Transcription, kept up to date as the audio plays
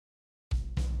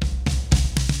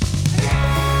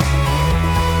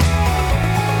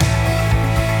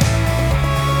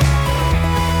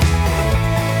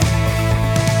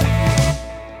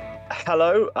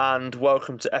Hello and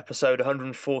welcome to episode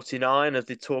 149 of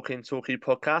the Torquay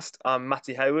podcast. I'm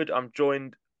Matty Hayward. I'm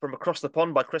joined from across the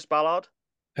pond by Chris Ballard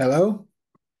Hello.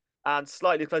 and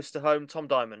slightly closer to home, Tom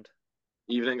Diamond.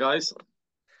 Evening, guys.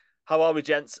 How are we,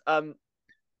 gents? I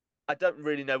don't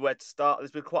really know where to start.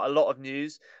 There's been quite a lot of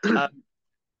news. I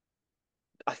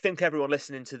think everyone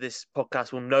listening to this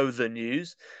podcast will know the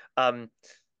news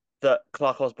that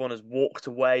Clark Osborne has walked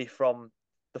away from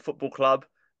the football club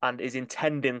and is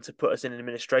intending to put us in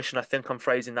administration. I think I'm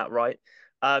phrasing that right.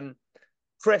 Um,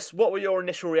 Chris, what were your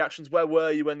initial reactions? Where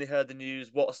were you when they heard the news?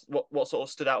 What sort of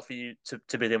stood out for you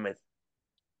to begin with?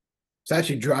 It's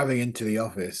actually driving into the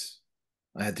office.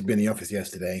 I had to be in the office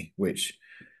yesterday, which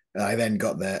I then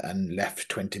got there and left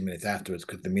 20 minutes afterwards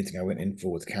because the meeting I went in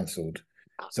for was cancelled.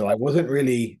 So I wasn't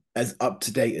really as up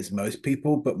to date as most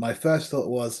people, but my first thought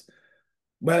was,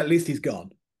 well, at least he's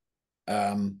gone.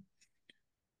 Um,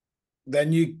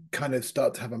 then you kind of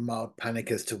start to have a mild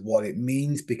panic as to what it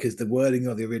means because the wording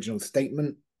of the original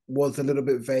statement was a little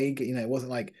bit vague. It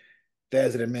wasn't like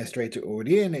there's an administrator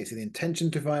already in, it's an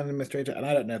intention to find an administrator. And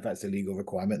I don't know if that's a legal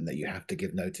requirement that you have to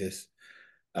give notice.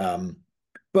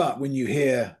 But when you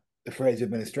hear the phrase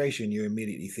administration, you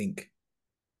immediately think,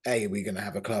 A, are we going to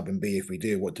have a club? And B, if we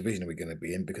do, what division are we going to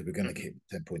be in? Because we're going to keep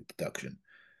 10-point deduction.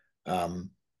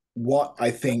 What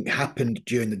I think happened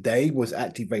during the day was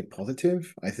actually very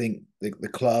positive. I think the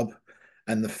club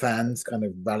and the fans kind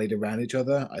of rallied around each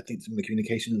other. I think some of the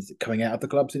communications coming out of the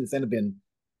club since then have been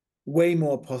way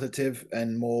more positive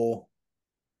and more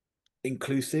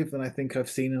inclusive than I think I've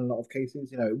seen in a lot of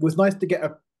cases. It was nice to get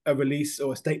a release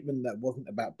or a statement that wasn't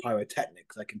about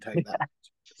pyrotechnics. I can tell you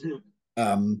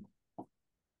that.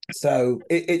 So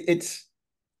it's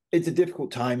a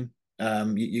difficult time.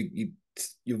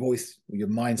 Your voice, your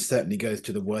mind certainly goes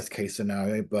to the worst case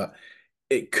scenario, but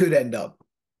it could end up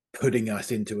putting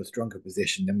us into a stronger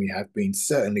position than we have been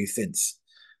certainly since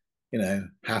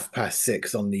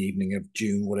 6:30 on the evening of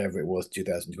June, whatever it was,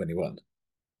 2021.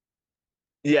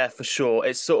 Yeah, for sure.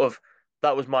 It's sort of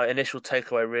that was my initial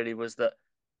takeaway. Really, was that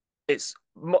it's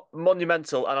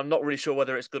monumental, and I'm not really sure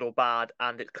whether it's good or bad,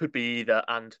 and it could be either.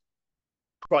 And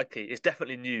crikey, it's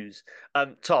definitely news.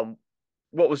 Tom,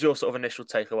 what was your sort of initial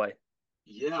takeaway?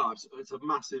 Yeah, it's a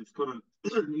massive kind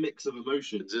of mix of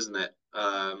emotions, isn't it?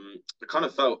 I kind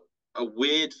of felt a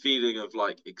weird feeling of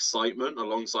like excitement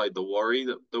alongside the worry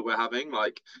that we're having.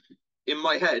 Like in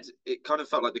my head, it kind of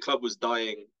felt like the club was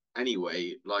dying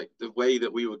anyway. Like the way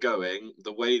that we were going,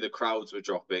 the way the crowds were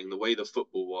dropping, the way the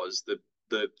football was,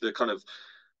 the kind of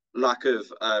lack of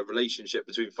relationship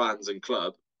between fans and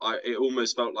club. It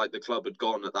almost felt like the club had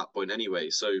gone at that point anyway.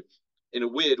 So in a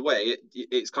weird way,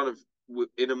 it's kind of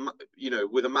in a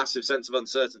with a massive sense of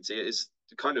uncertainty. It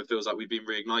kind of feels like we've been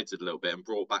reignited a little bit and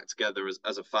brought back together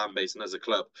as a fan base and as a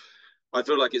club. I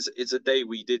feel like it's a day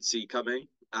we did see coming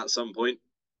at some point,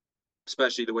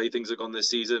 especially the way things have gone this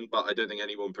season. But I don't think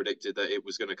anyone predicted that it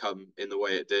was going to come in the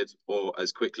way it did or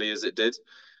as quickly as it did.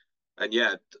 And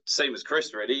yeah, same as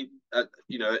Chris, really.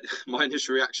 My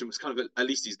initial reaction was kind of at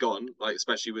least he's gone, like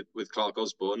especially with Clark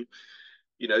Osborne.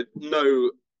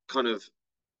 No kind of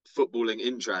footballing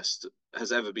interest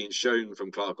has ever been shown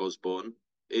from Clark Osborne.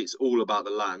 It's all about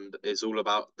the land. It's all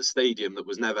about the stadium that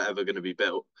was never ever going to be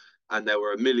built. And there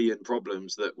were a million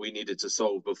problems that we needed to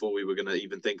solve before we were going to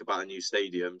even think about a new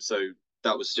stadium. So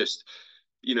that was just,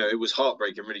 it was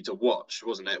heartbreaking really to watch,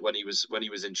 wasn't it, when he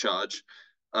was in charge.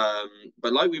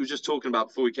 But like we were just talking about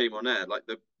before we came on air, like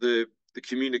the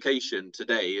communication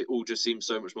today, it all just seems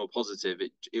so much more positive.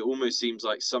 It almost seems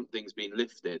like something's been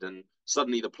lifted, and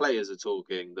suddenly the players are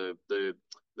talking, the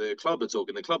club are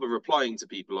talking, the club are replying to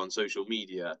people on social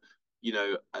media.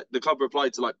 The club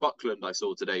replied to like Buckland I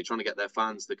saw today, trying to get their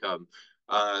fans to come.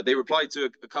 They replied to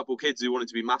a couple kids who wanted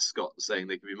to be mascots, saying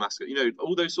they could be mascots.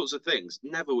 All those sorts of things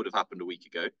never would have happened a week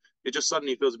ago. It just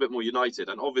suddenly feels a bit more united,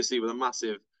 and obviously with a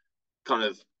massive kind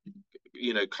of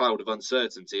cloud of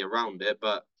uncertainty around it.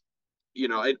 But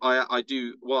I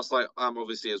do, whilst I am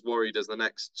obviously as worried as the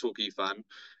next Torquay fan,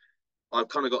 I've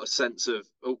kind of got a sense of,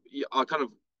 I kind of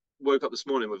woke up this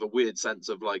morning with a weird sense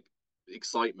of like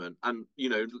excitement, and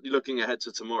looking ahead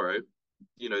to tomorrow,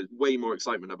 way more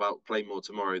excitement about Plainmoor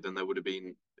tomorrow than there would have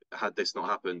been had this not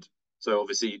happened. So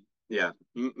obviously, yeah,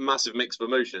 massive mix of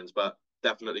emotions, but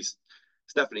it's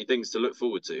definitely things to look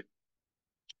forward to.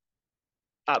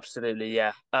 Absolutely,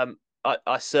 yeah.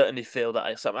 I certainly feel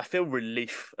that. I feel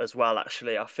relief as well.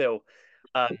 Actually, I feel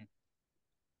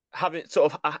having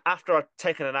sort of after I'd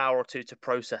taken an hour or two to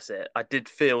process it, I did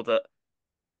feel that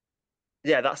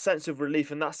yeah, that sense of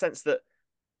relief and that sense that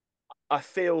I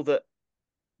feel that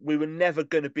we were never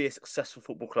going to be a successful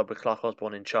football club with Clark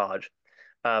Osborne in charge.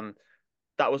 Um,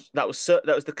 that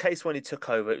was the case when he took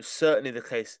over. It was certainly the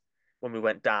case when we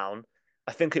went down.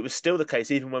 I think it was still the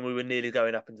case even when we were nearly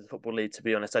going up into the Football League, to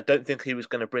be honest. I don't think he was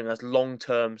going to bring us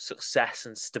long-term success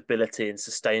and stability and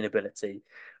sustainability.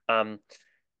 Um,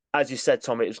 as you said,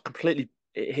 Tom, it was completely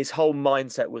his whole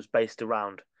mindset was based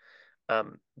around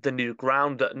the new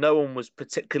ground that no one was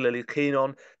particularly keen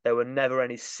on. There were never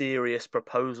any serious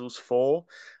proposals for,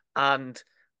 and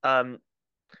um,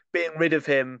 being rid of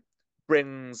him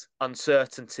brings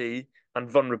uncertainty and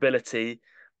vulnerability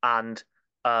and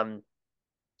um,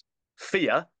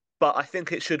 fear, but I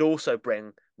think it should also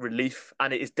bring relief,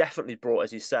 and it is definitely brought,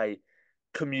 as you say,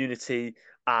 community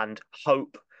and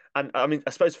hope. And I mean,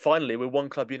 I suppose finally we're one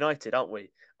club united, aren't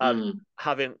we?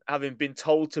 Having been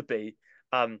told to be,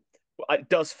 um, it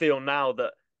does feel now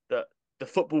that the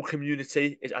football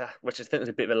community is, which I think is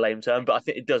a bit of a lame term, but I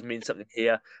think it does mean something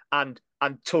here. And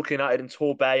Torquay United and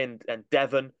Torquay and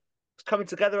Devon, it's coming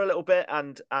together a little bit,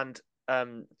 and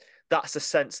that's a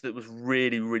sense that was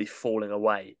really falling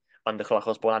away under Clark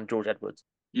Osborne and George Edwards.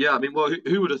 Yeah, I mean, well,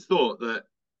 who would have thought that,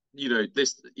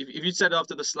 this, if you'd said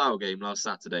after the Slough game last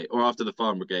Saturday or after the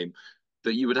Farnborough game,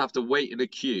 that you would have to wait in a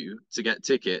queue to get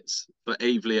tickets for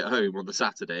Aveley at home on the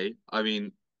Saturday. I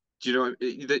mean, do you know,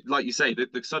 like you say,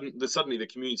 suddenly the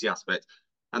community aspect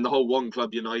and the whole one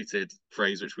club united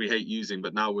phrase, which we hate using,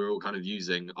 but now we're all kind of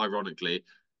using, ironically, it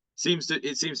seems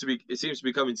to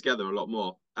be coming together a lot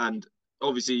more. And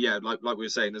obviously, yeah, like we were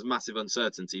saying, there's massive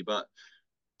uncertainty, but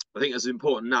I think it's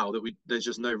important now that there's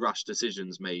just no rash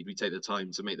decisions made. We take the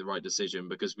time to make the right decision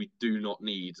because we do not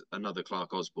need another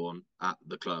Clark Osborne at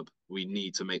the club. We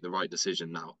need to make the right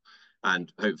decision now, and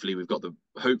hopefully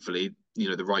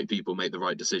the right people make the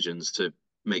right decisions to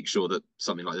make sure that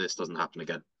something like this doesn't happen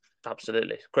again.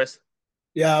 Absolutely, Chris.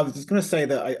 Yeah, I was just going to say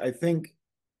that I think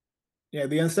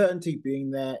the uncertainty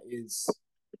being there is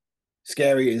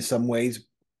scary in some ways,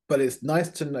 but it's nice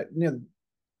to know.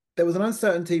 There was an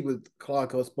uncertainty with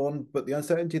Clark Osborne, but the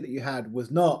uncertainty that you had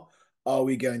was not, are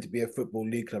we going to be a football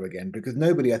league club again? Because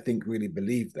nobody, I think, really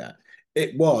believed that.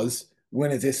 It was,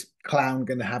 when is this clown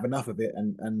going to have enough of it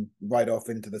and ride off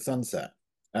into the sunset?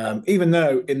 Even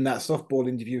though in that softball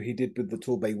interview he did with the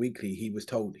Torquay Weekly, he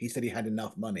said he had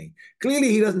enough money. Clearly,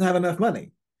 he doesn't have enough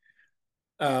money.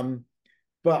 But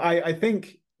I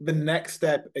think the next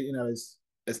step,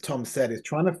 as Tom said, is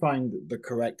trying to find the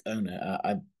correct owner.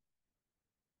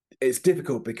 It's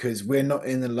difficult because we're not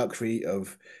in the luxury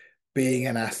of being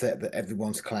an asset that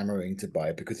everyone's clamoring to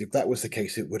buy. Because if that was the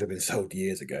case, it would have been sold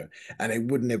years ago, and it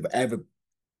wouldn't have ever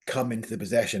come into the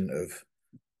possession of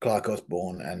Clark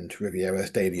Osborne and Riviera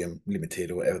Stadium Limited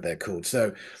or whatever they're called.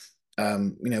 So,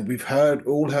 we've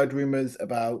all heard rumors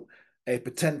about a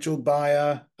potential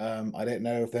buyer. I don't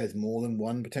know if there's more than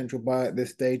one potential buyer at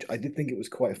this stage. I did think it was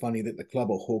quite funny that the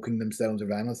club are hawking themselves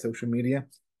around on social media,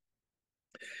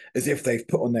 as if they've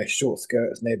put on their short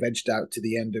skirts and they've edged out to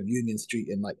the end of Union Street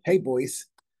and like, hey boys,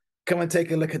 come and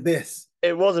take a look at this.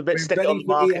 It was a bit We're stick it on ready the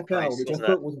for marketplace, EFL, which I wasn't it?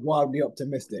 thought was wildly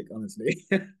optimistic, honestly.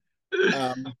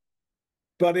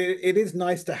 But it is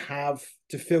nice to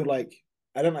feel like,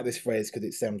 I don't like this phrase because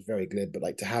it sounds very glib, but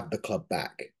like to have the club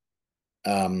back.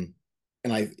 And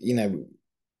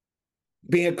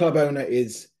being a club owner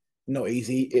is not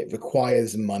easy. It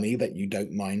requires money that you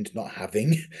don't mind not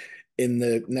having in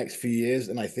the next few years.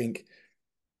 And I think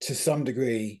to some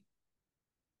degree,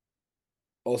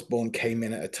 Osborne came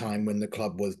in at a time when the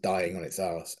club was dying on its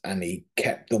arse, and he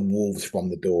kept the wolves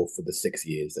from the door for the 6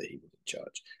 years that he was in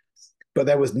charge. But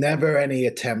there was never any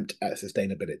attempt at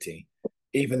sustainability,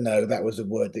 even though that was a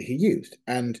word that he used.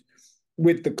 And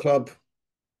with the club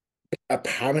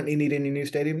apparently needing a new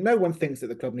stadium, no one thinks that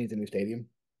the club needs a new stadium,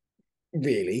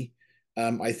 really.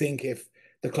 I think if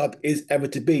the club is ever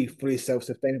to be fully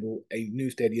self-sustainable, a new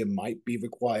stadium might be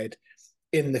required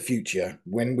in the future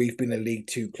when we've been a League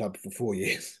Two club for 4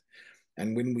 years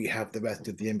and when we have the rest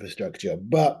of the infrastructure.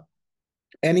 But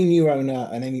any new owner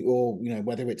and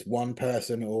whether it's one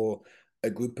person or a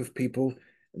group of people,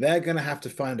 they're going to have to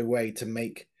find a way to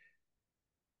make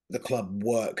the club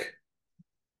work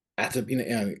at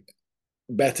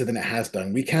better than it has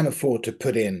done. We can't afford to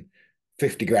put in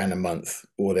 50 grand a month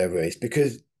or whatever it is,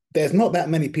 because there's not that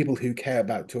many people who care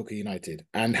about Torquay United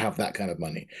and have that kind of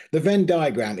money. The Venn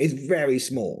diagram is very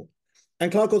small.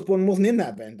 And Clark Osborne wasn't in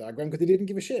that Venn diagram because he didn't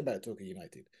give a shit about Torquay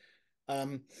United.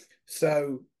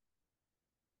 So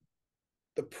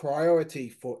the priority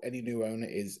for any new owner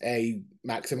is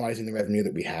maximizing the revenue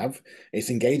that we have. It's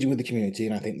engaging with the community,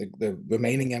 and I think the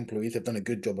remaining employees have done a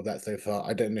good job of that so far.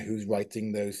 I don't know who's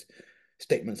writing those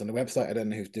statements on the website. I don't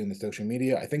know who's doing the social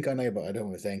media. I think I know, but I don't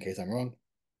want to say in case I'm wrong.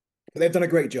 But they've done a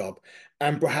great job,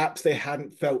 and perhaps they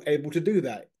hadn't felt able to do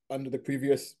that under the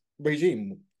previous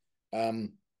regime.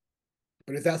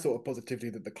 But it's that sort of positivity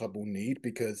that the club will need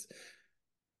because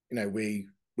we're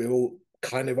all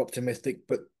kind of optimistic,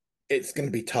 but it's going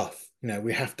to be tough.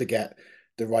 We have to get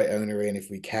the right owner in if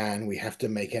we can. We have to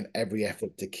make every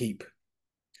effort to keep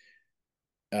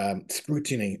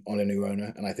scrutiny on a new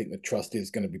owner, and I think the trust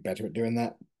is going to be better at doing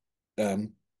that.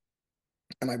 And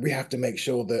we have to make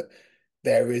sure that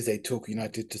there is a Torquay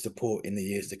United to support in the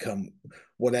years to come,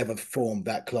 whatever form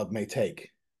that club may take.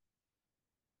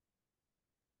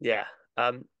 Yeah.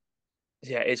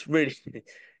 Yeah, it's really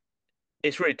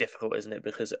difficult, isn't it?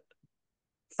 Because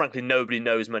frankly, nobody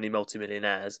knows many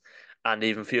multimillionaires, and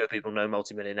even fewer people know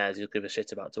multimillionaires who give a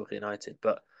shit about Torquay United.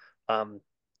 But um,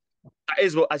 that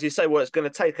is what, as you say, what it's going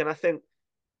to take. And I think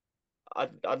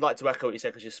I'd like to echo what you said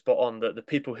because you're spot on that the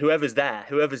people, whoever's there,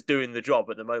 whoever's doing the job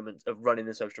at the moment of running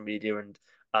the social media and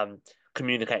um,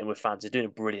 communicating with fans, is doing a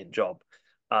brilliant job.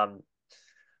 Um,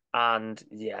 and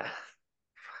yeah,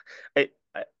 it,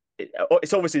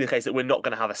 it's obviously the case that we're not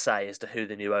going to have a say as to who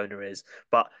the new owner is.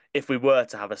 But if we were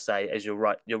to have a say, as you're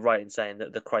right in saying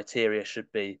that the criteria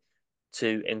should be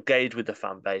to engage with the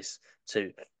fan base,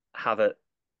 to have a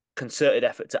concerted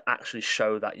effort to actually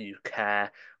show that you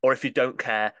care, or if you don't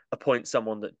care, appoint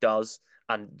someone that does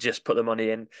and just put the money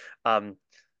in. Um,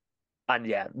 and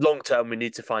yeah, long term, we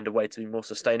need to find a way to be more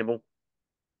sustainable.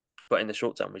 But in the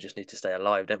short term, we just need to stay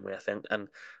alive, don't we? I think,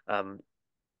 um,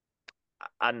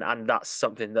 and that's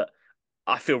something that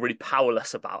I feel really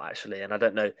powerless about actually. And I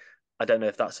don't know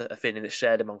if that's a feeling that's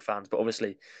shared among fans, but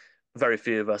obviously, very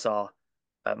few of us are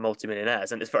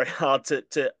multimillionaires, and it's very hard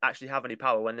to actually have any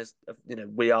power when there's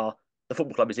we are the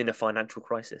football club is in a financial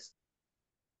crisis.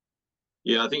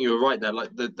 Yeah, I think you were right there.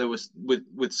 Like there was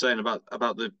with saying about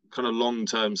the kind of long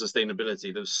term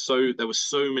sustainability. There were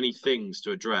so many things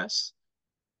to address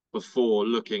before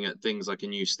looking at things like a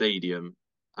new stadium,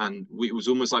 and it was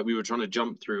almost like we were trying to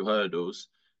jump through hurdles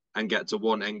and get to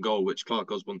one end goal, which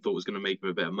Clark Osborne thought was going to make him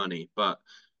a bit of money. But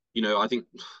I think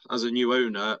as a new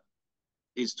owner,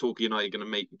 is Torquay United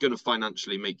going to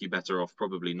financially make you better off?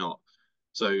 Probably not.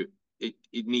 So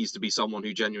it needs to be someone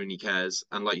who genuinely cares.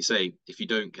 And like you say, if you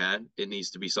don't care, it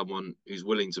needs to be someone who's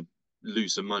willing to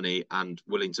lose some money and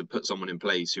willing to put someone in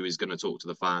place who is going to talk to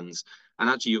the fans. And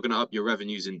actually, you're going to up your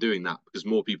revenues in doing that because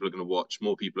more people are going to watch,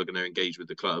 more people are going to engage with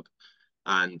the club.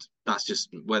 And that's just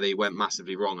where they went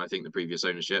massively wrong, I think, the previous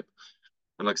ownership.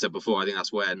 And like I said before, I think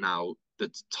that's where now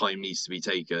the time needs to be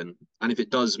taken. And if it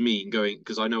does mean going,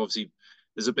 because I know obviously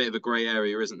there's a bit of a grey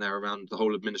area, isn't there, around the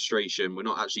whole administration. We're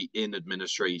not actually in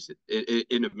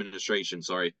administration,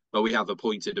 sorry, but we have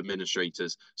appointed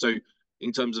administrators. So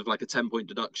in terms of like a 10-point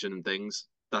deduction and things,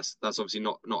 that's obviously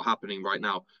not happening right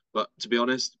now. But to be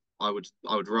honest, I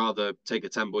would rather take a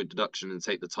 10-point deduction and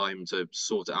take the time to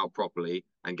sort it out properly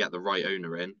and get the right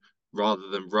owner in rather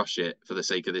than rush it for the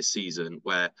sake of this season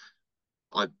where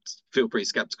I feel pretty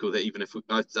skeptical that even if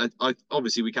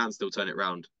obviously we can still turn it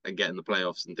around and get in the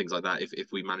playoffs and things like that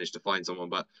if we manage to find someone,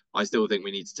 but I still think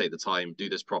we need to take the time, do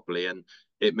this properly, and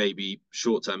it may be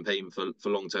short term pain for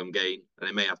long term gain, and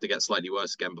it may have to get slightly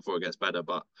worse again before it gets better.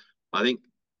 But I think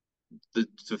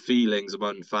the feelings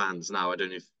among fans now, I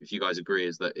don't know if you guys agree,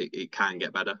 is that it can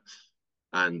get better.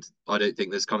 And I don't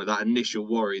think there's kind of that initial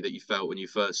worry that you felt when you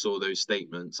first saw those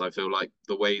statements. I feel like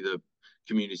the way the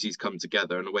communities come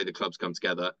together and the way the clubs come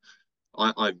together,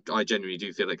 I genuinely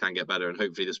do feel it can get better. And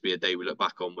hopefully this will be a day we look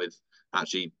back on with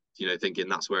actually, thinking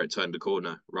that's where it turned a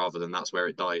corner rather than that's where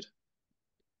it died.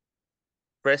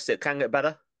 Chris, it can get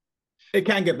better. It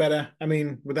can get better. I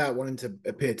mean, without wanting to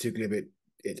appear too glib,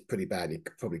 it's pretty bad. It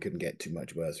probably couldn't get too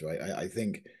much worse, right? I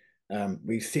think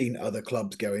we've seen other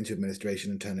clubs go into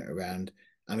administration and turn it around.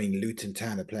 I mean, Luton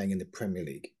Town are playing in the Premier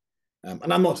League.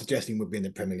 And I'm not suggesting we'll be in the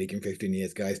Premier League in 15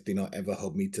 years, guys. Do not ever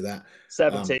hold me to that.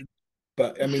 Um, 17.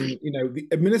 but I mean, the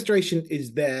administration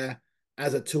is there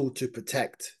as a tool to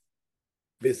protect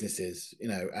businesses,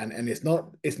 and it's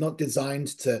not designed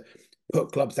to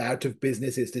put clubs out of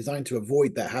business. It's designed to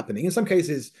avoid that happening. In some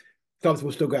cases, clubs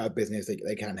will still go out of business.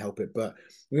 They can't help it. But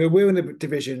we're in a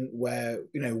division where,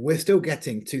 we're still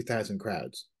getting 2,000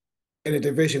 crowds in a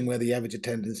division where the average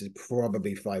attendance is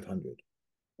probably 500.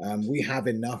 We have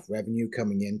enough revenue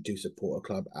coming in to support a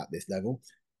club at this level.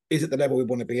 Is it the level we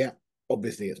want to be at?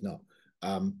 Obviously, it's not.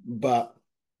 But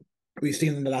we've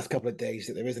seen in the last couple of days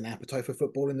that there is an appetite for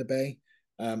football in the Bay,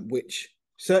 which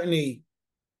certainly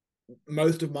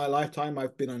most of my lifetime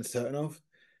I've been uncertain of.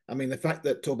 I mean, the fact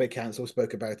that Torquay Council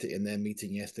spoke about it in their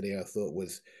meeting yesterday, I thought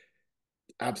was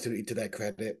absolutely to their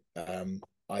credit.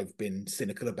 I've been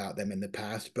cynical about them in the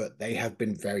past, but they have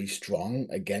been very strong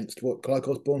against what Clark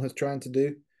Osborne has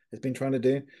been trying to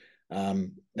do.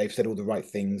 They've said all the right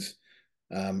things.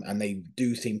 And they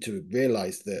do seem to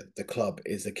realize that the club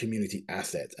is a community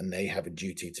asset and they have a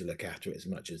duty to look after it as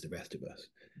much as the rest of us.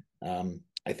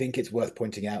 I think it's worth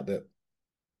pointing out that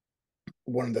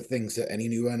one of the things that any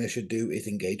new owner should do is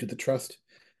engage with the trust.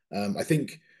 I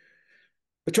think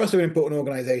the trust are an important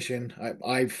organization.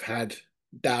 I've had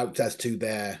doubts as to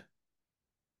their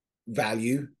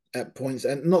value at points,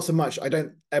 and not so much. I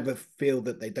don't ever feel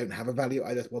that they don't have a value.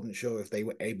 I just wasn't sure if they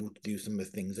were able to do some of the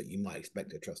things that you might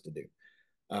expect a trust to do.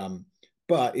 Um,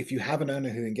 but if you have an owner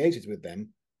who engages with them,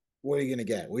 what are you going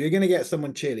to get? Well, you're going to get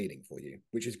someone cheerleading for you,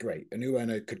 which is great. A new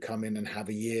owner could come in and have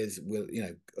a year's will,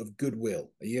 of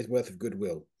goodwill, a year's worth of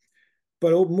goodwill.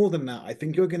 But more than that, I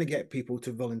think you're going to get people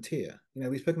to volunteer.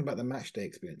 We've spoken about the match day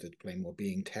experience at Plainmoor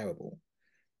being terrible.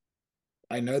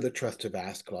 I know the trust have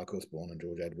asked Clark Osborne and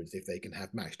George Edwards if they can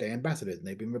have match day ambassadors, and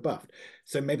they've been rebuffed.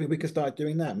 So maybe we could start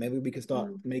doing that. Maybe we could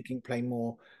start making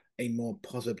Plainmoor a more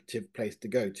positive place to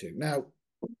go to. Now,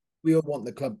 we all want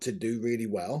the club to do really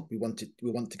well. We want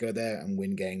to go there and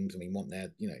win games, and we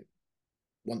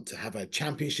want to have a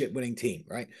championship winning team,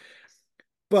 right?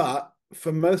 But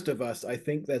for most of us, I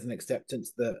think there's an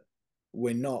acceptance that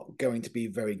we're not going to be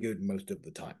very good most of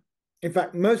the time. In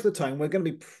fact, most of the time, we're going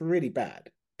to be pretty bad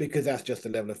because that's just the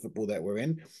level of football that we're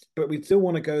in. But we still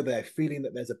want to go there feeling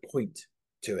that there's a point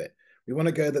to it. We want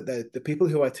to go that the people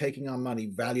who are taking our money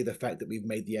value the fact that we've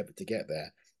made the effort to get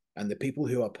there. And the people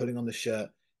who are putting on the shirt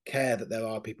care that there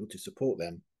are people to support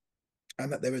them.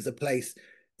 And that there is a place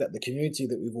that the community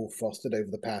that we've all fostered over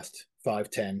the past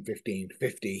 5, 10, 15,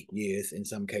 50 years in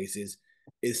some cases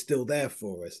is still there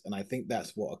for us. And I think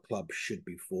that's what a club should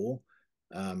be for.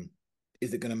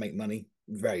 Is it going to make money?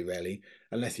 Very rarely,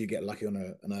 unless you get lucky on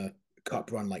a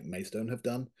cup run like Maidstone have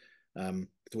done.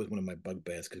 It's always one of my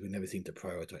bugbears because we never seem to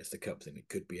prioritize the cups, and it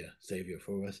could be a savior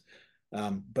for us.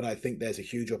 But I think there's a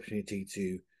huge opportunity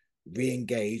to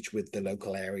re-engage with the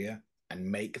local area and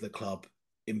make the club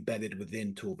embedded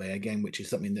within Torquay again, which is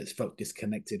something that's felt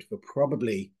disconnected for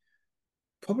probably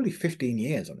 15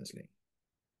 years, honestly.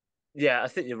 Yeah, I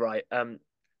think you're right.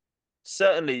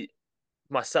 Certainly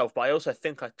myself, but I also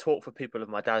think I talk for people of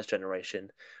my dad's generation.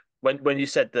 When you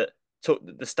said that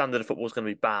the standard of football is going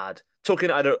to be bad, talking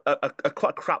at a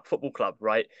quite crap football club,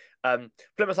 right?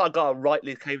 Plymouth Argyle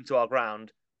rightly came to our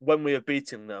ground when we were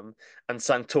beating them and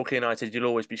saying, Torquay United, you'll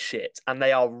always be shit. And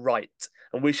they are right.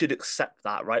 And we should accept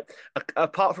that, right?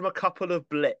 Apart from a couple of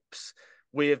blips,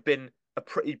 we have been a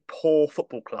pretty poor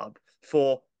football club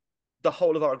for the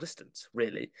whole of our existence,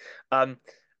 really. Um,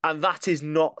 and that is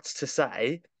not to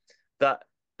say that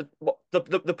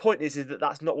the point is that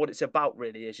that's not what it's about,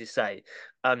 really, as you say.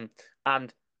 And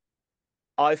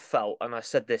I felt, and I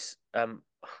said this,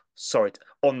 sorry,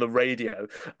 on the radio,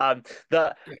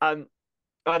 that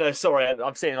I know, sorry,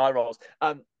 I'm seeing eye rolls.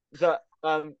 That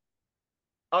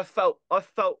I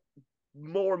felt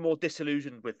more and more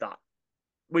disillusioned with that.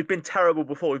 We've been terrible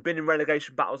before. We've been in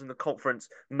relegation battles in the conference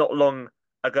not long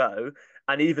ago,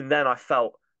 and even then, I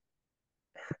felt,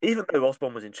 even though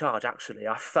Osborne was in charge, actually,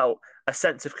 I felt a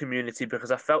sense of community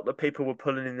because I felt that people were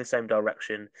pulling in the same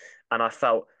direction, and I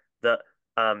felt that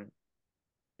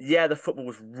yeah, the football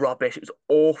was rubbish. It was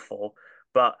awful,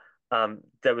 but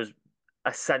there was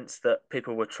a sense that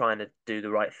people were trying to do the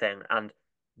right thing. And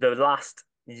the last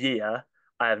year,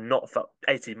 I have not felt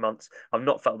 18 months. I've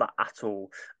not felt that at all.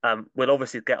 We'll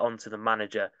obviously get on to the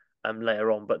manager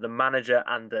later on, but the manager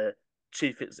and the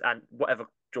chief and whatever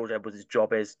George Edwards'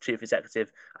 job is, chief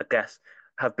executive, I guess,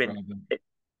 have been.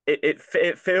 It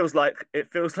feels like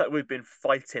we've been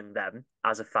fighting them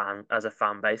as a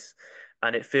fan base,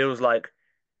 and it feels like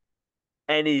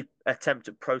any attempt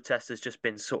at protest has just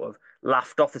been sort of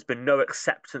laughed off. There's been no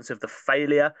acceptance of the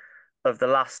failure of the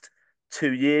last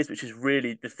 2 years, which is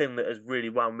really the thing that has really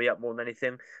wound me up more than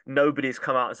anything. Nobody's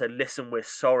come out and said, "Listen, we're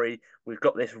sorry. We've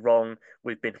got this wrong.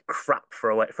 We've been crap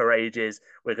for ages.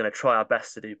 We're going to try our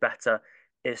best to do better."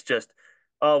 It's just,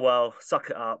 oh well, suck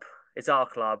it up. It's our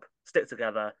club. Stick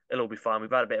together. It'll all be fine.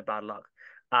 We've had a bit of bad luck,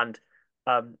 and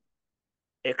um,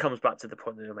 it comes back to the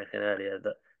point that you were making earlier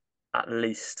that at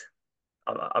least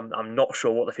I'm not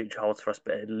sure what the future holds for us,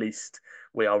 but at least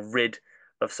we are rid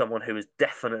of someone who is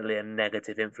definitely a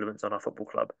negative influence on our football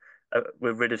club.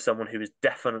 We're rid of someone who has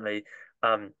definitely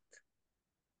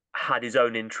had his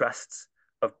own interests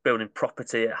of building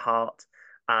property at heart,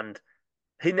 and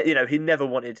he never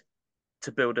wanted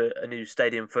to build a new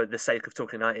stadium for the sake of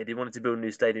Torquay United. He wanted to build a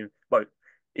new stadium. Well,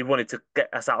 he wanted to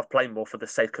get us out of Plainmoor for the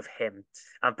sake of him,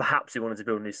 and perhaps he wanted to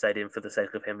build a new stadium for the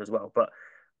sake of him as well. But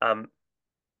um,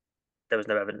 there was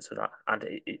no evidence of that, and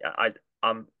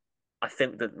I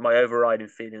think that my overriding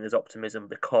feeling is optimism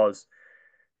because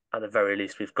at the very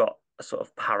least, we've got a sort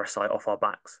of parasite off our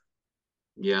backs.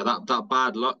 Yeah, that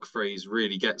bad luck phrase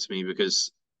really gets me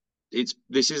because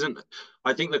this isn't.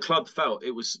 I think the club felt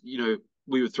it was,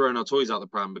 we were throwing our toys out the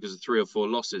pram because of 3 or 4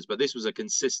 losses, but this was a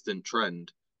consistent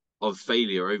trend of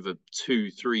failure over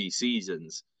 2, 3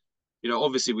 seasons.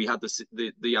 Obviously we had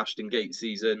the Ashton Gate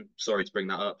season. Sorry to bring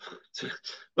that up,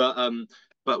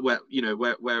 but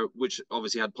where which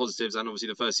obviously had positives, and obviously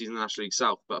the first season in the National League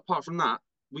South. But apart from that,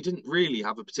 we didn't really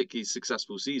have a particularly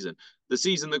successful season. The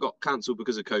season that got cancelled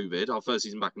because of COVID, our first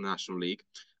season back in the National League,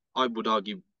 I would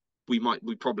argue we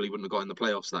probably wouldn't have got in the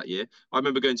playoffs that year. I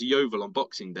remember going to Yeovil on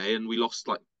Boxing Day and we lost,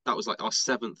 like, that was like our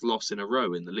seventh loss in a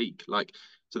row in the league. Like,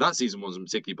 so that season wasn't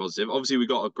particularly positive. Obviously, we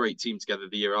got a great team together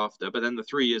the year after, but then the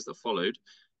 3 years that followed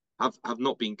have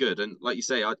not been good. And like you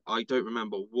say, I don't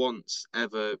remember once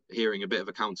ever hearing a bit of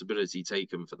accountability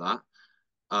taken for that.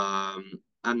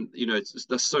 And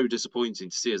that's so disappointing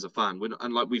to see as a fan.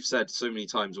 And like we've said so many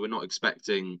times, we're not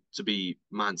expecting to be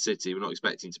Man City. We're not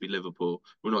expecting to be Liverpool.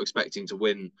 We're not expecting to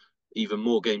win even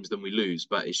more games than we lose.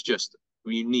 But it's just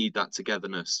we need that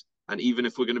togetherness. And even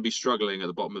if we're going to be struggling at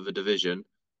the bottom of the division,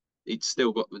 it's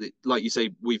still got, like you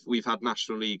say, we've had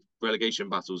National League relegation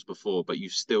battles before, but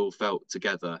you've still felt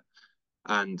together,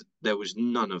 and there was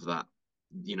none of that,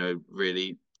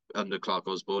 really under Clark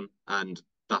Osborne, and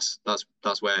that's where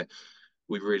that's what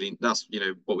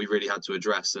we really had to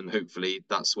address, and hopefully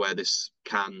that's where this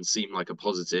can seem like a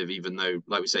positive, even though,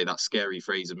 like we say, that scary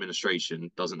phrase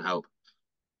administration doesn't help.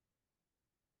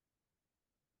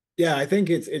 Yeah, I think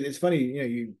it's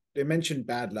funny, they mentioned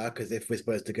bad luck as if we're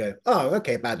supposed to go, oh,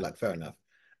 okay, bad luck, fair enough.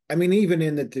 I mean, even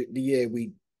in the year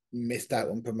we missed out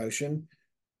on promotion,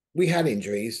 we had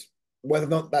injuries. Whether or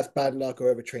not that's bad luck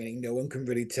or overtraining, no one can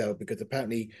really tell because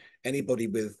apparently anybody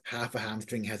with half a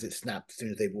hamstring has it snapped as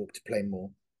soon as they walk to Plainmoor.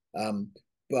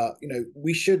 But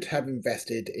we should have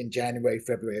invested in January,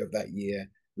 February of that year.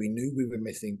 We knew we were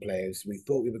missing players. We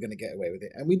thought we were going to get away with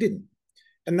it, and we didn't.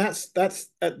 And that's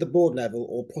at the board level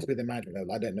or possibly the management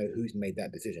level. I don't know who's made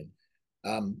that decision.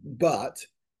 But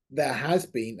there has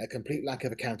been a complete lack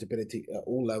of accountability at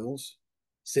all levels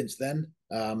since then.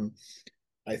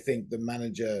 I think the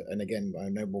manager, and again, I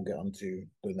know we'll get on to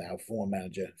the now former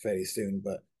manager fairly soon,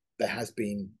 but there has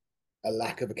been a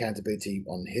lack of accountability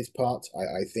on his part.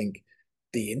 I think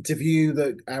the interview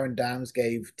that Aaron Downs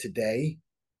gave today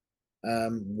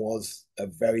was a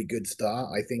very good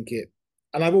start. I think it,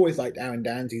 and I've always liked Aaron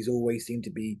Downs. He's always seemed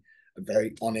to be a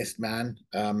very honest man.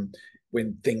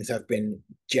 When things have been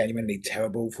genuinely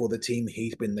terrible for the team,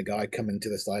 he's been the guy coming to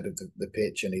the side of the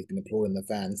pitch and he's been applauding the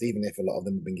fans, even if a lot of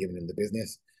them have been giving him the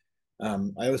business.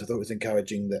 I also thought it was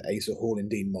encouraging that Asa Hall and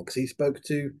Dean Moxey spoke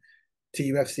to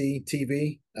TUFC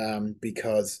TV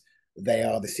because they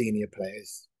are the senior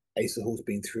players. Asa Hall's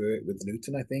been through it with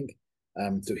Luton, I think,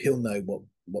 so he'll know what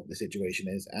the situation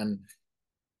is. And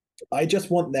I just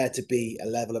want there to be a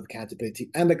level of accountability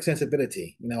and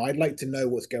accessibility. I'd like to know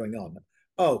what's going on.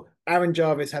 Oh, Aaron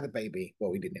Jarvis had a baby.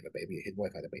 Well, he didn't have a baby. His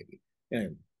wife had a baby.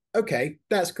 Okay,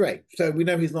 that's great. So we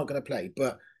know he's not going to play.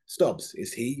 But Stobbs,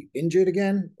 is he injured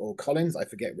again? Or Collins? I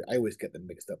forget. I always get them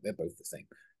mixed up. They're both the same.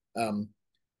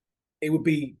 It would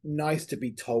be nice to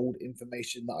be told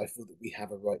information that I feel that we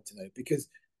have a right to know, because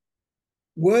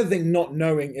Worthing not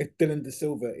knowing if Dylan De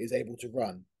Silva is able to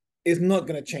run is not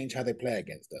going to change how they play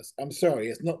against us. I'm sorry,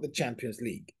 it's not the Champions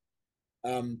League.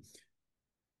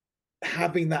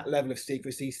 Having that level of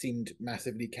secrecy seemed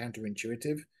massively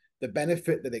counterintuitive. The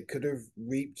benefit that it could have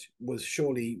reaped was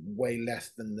surely way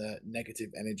less than the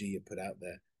negative energy it put out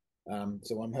there.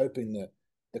 So I'm hoping that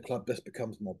the club just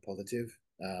becomes more positive,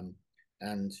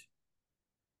 and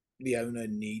the owner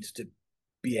needs to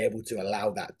be able to allow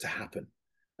that to happen.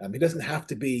 He doesn't have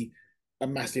to be a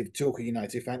massive Torquay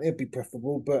United fan. It'd be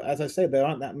preferable, but as I say, there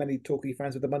aren't that many Torquay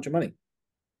fans with a bunch of money.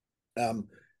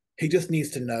 He just needs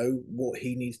to know what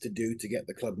he needs to do to get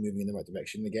the club moving in the right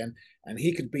direction again. And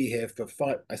he could be here for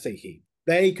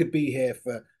they could be here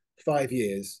for 5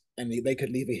 years and they could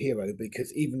leave a hero,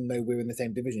 because even though we're in the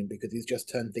same division, because he's just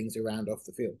turned things around off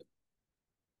the field.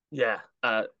 Yeah,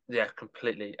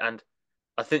 completely. And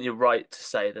I think you're right to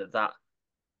say that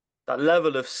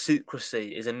level of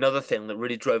secrecy is another thing that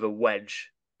really drove a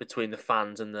wedge between the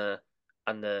fans and the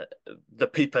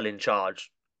people in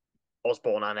charge,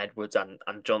 Osborne and Edwards and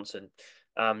Johnson.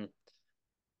 And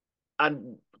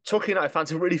Torquay United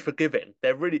fans are really forgiving.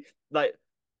 They're really, like,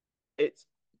 it's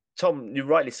Tom, you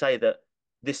rightly say that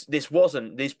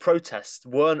these protests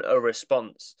weren't a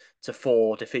response to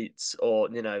 4 defeats or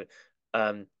a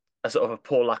sort of a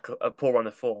poor run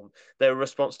of form. They're a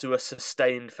response to a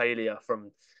sustained failure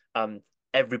from um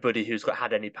everybody who's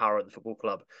had any power at the football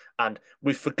club, and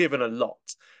we've forgiven a lot.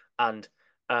 And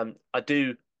I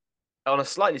do, on a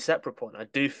slightly separate point, I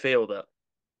do feel that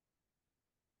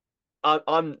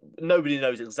I'm nobody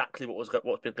knows exactly what's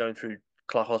been going through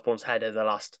Clark Osborne's head over the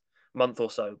last month or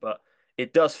so, but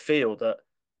it does feel that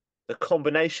the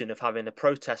combination of having a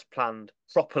protest planned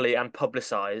properly and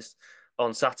publicised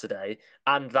on Saturday,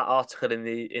 and that article in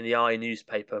the I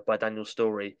newspaper by Daniel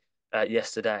Story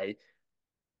yesterday,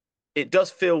 it does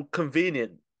feel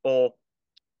convenient or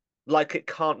like it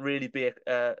can't really be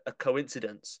a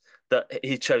coincidence that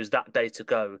he chose that day to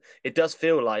go. It does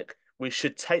feel like we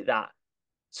should take that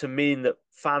to mean that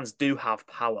fans do have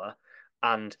power,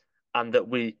 and that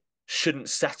we shouldn't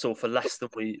settle for less than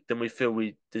we feel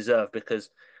we deserve, because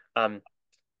um,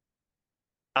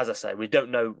 as I say, we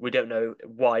don't know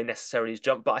why necessarily he's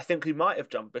jumped, but I think he might have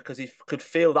jumped because he could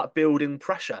feel that building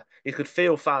pressure. He could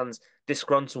feel fans'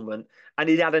 disgruntlement, and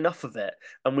he'd had enough of it.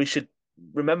 And we should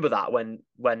remember that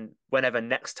whenever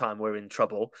next time we're in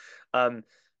trouble,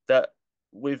 that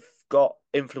we've got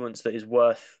influence that is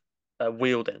worth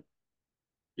wielding.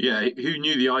 Yeah, who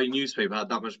knew the I newspaper had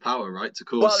that much power, right? To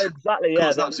Well, cause exactly, yeah.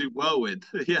 cause an That absolute whirlwind.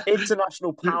 Yeah.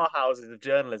 international powerhouses of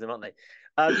journalism, aren't they?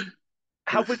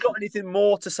 Have we got anything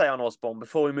more to say on Osborne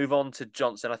before we move on to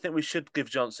Johnson? I think we should give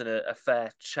Johnson a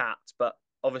fair chat, but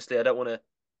obviously I don't want to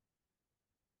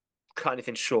cut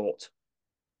anything short.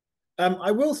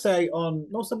 I will say on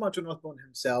not so much on Osborne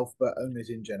himself, but owners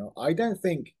in general. I don't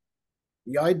think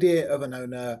the idea of an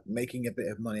owner making a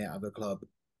bit of money out of a club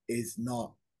is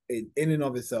not in and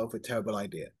of itself a terrible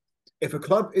idea. If a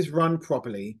club is run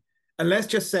properly, and let's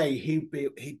just say he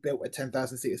built a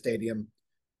 10,000 seat stadium.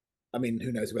 I mean,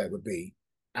 who knows where it would be,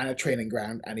 and a training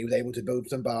ground, and he was able to build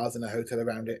some bars and a hotel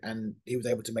around it, and he was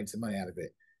able to make some money out of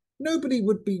it. Nobody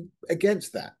would be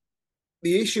against that.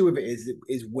 The issue with it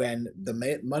is when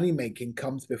the money making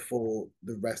comes before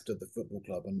the rest of the football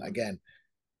club. And again,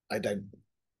 I don't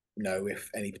know if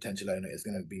any potential owner is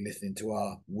going to be listening to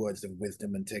our words of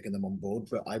wisdom and taking them on board.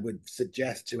 But I would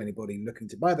suggest to anybody looking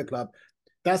to buy the club,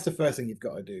 that's the first thing you've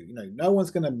got to do. You know, no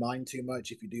one's going to mind too much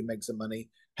if you do make some money.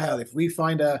 Hell, if we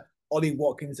find a Ollie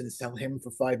Watkins and sell him for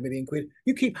 5 million quid,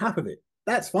 you keep half of it.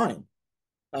 That's fine.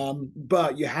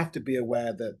 But you have to be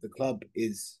aware that the club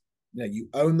is, you know, you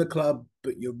own the club,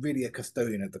 but you're really a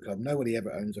custodian of the club. Nobody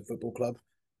ever owns a football club.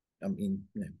 I mean,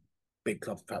 you know, big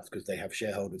clubs perhaps because they have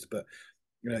shareholders, but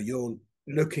you know, you're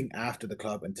looking after the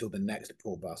club until the next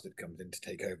poor bastard comes in to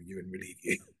take over you and relieve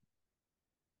you.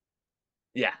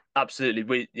 Yeah,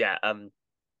 absolutely.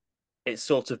 It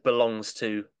sort of belongs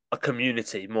to a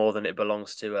community more than it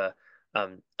belongs to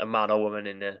a man or woman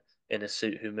in a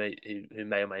suit who may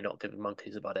or may not give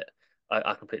monkeys about it.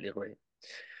 I completely agree.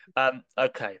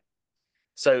 Okay,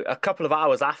 so a couple of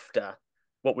hours after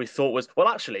what we thought was, well,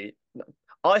 actually,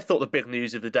 I thought the big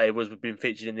news of the day was being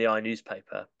featured in the I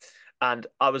newspaper, and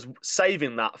I was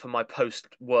saving that for my post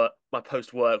work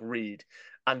read,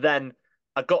 and then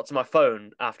I got to my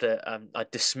phone after I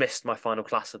dismissed my final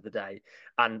class of the day,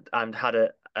 and had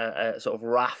a sort of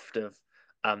raft of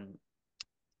um,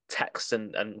 texts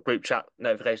and group chat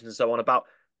notifications and so on about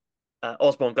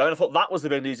Osborne going. I thought that was the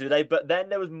big news of the day, but then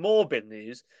there was more big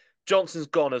news. Johnson's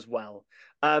gone as well.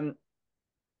 Tom,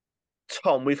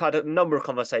 we've had a number of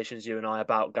conversations, you and I,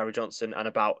 about Gary Johnson and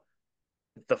about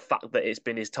the fact that it's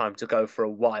been his time to go for a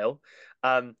while.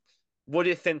 What do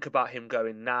you think about him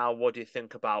going now? What do you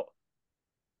think about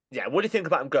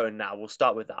him going now? We'll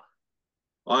start with that.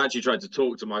 I actually tried to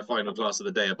talk to my final class of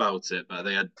the day about it, but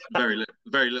they had very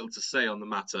little to say on the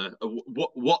matter.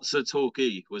 What's a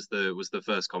Torquay was the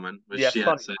first comment, Yeah, which yeah,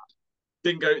 funny. so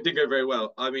didn't go very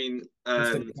well. I mean,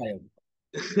 Instead of pale.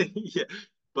 yeah,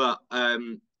 but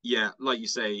yeah, like you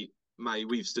say, Matty,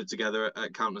 we've stood together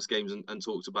at countless games and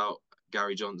talked about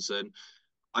Gary Johnson.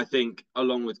 I think,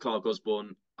 along with Clark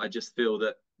Osborne, I just feel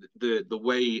that the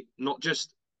way not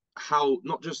just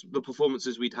the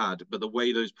performances we'd had, but the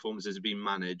way those performances have been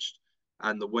managed,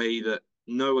 and the way that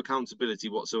no accountability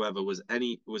whatsoever was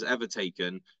ever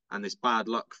taken, and this bad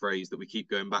luck phrase that we keep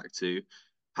going back to,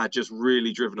 had just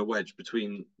really driven a wedge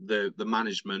between the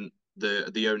management,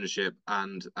 the ownership,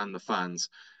 and the fans.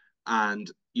 And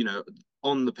you know,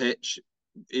 on the pitch,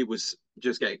 it was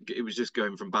just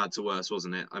going from bad to worse,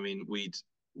 wasn't it? I mean,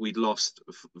 we'd lost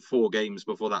 4 games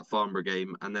before that Farnborough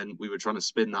game, and then we were trying to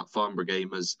spin that Farnborough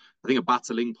game as, I think, a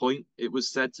battling point. It was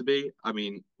said to be. I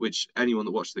mean, which anyone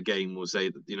that watched the game will say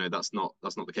that, you know, that's not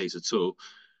the case at all.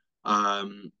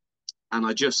 Um, and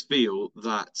I just feel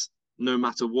that no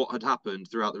matter what had happened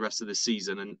throughout the rest of the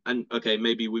season, and okay,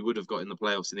 maybe we would have got in the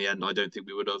playoffs in the end. I don't think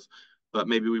we would have, but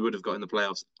maybe we would have got in the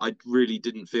playoffs. I really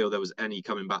didn't feel there was any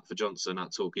coming back for Johnson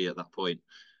at Torquay at that point.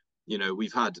 You know,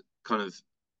 we've had kind of,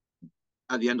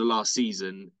 at the end of last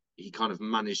season, he kind of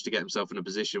managed to get himself in a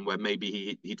position where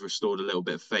maybe he'd restored a little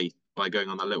bit of faith by going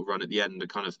on that little run at the end and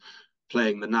kind of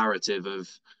playing the narrative of,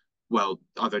 well,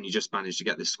 I've only just managed to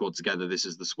get this squad together. This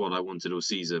is the squad I wanted all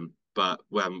season. But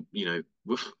when,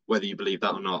 whether you believe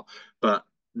that or not, but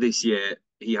this year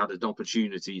he had an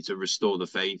opportunity to restore the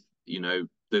faith.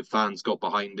 The fans got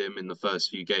behind him in the first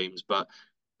few games, but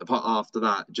apart after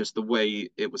that, just the way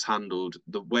it was handled,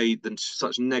 the way than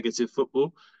such negative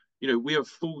football. We are a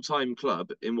full-time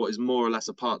club in what is more or less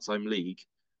a part-time league,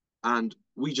 and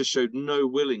we just showed no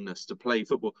willingness to play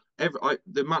football.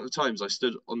 The amount of times I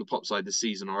stood on the pop side this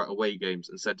season or at away games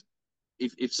and said,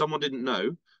 if someone didn't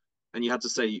know, and you had to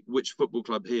say which football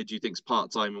club here do you think's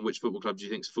part-time and which football club do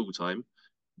you think's full-time,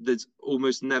 there's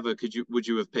almost never would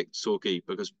you have picked Torquay,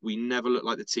 because we never looked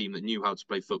like the team that knew how to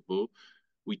play football.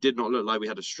 We did not look like we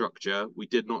had a structure. We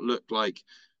did not look like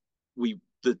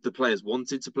the players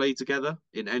wanted to play together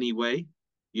in any way.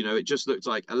 It just looked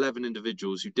like 11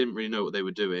 individuals who didn't really know what they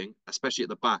were doing, especially at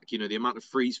the back. The amount of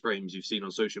freeze frames you've seen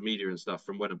on social media and stuff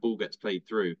from when a ball gets played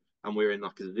through and we're in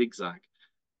like a zigzag.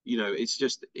 It's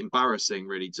just embarrassing,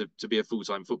 really, to be a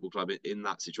full-time football club in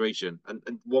that situation.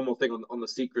 And one more thing on the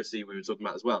secrecy we were talking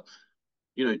about as well.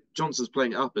 Johnson's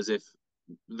playing it up as if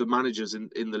the managers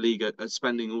in the league are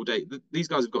spending all day. These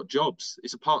guys have got jobs.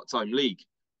 It's a part-time league.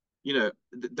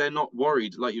 They're not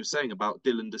worried, like you were saying, about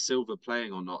Dylan De Silva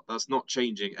playing or not. That's not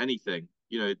changing anything.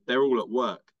 They're all at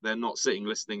work. They're not sitting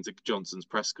listening to Johnson's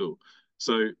press call.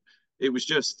 So it was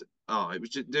just, there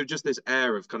was just this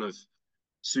air of kind of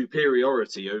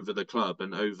superiority over the club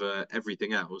and over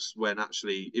everything else, when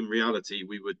actually, in reality,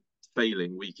 we were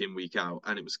failing week in, week out,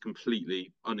 and it was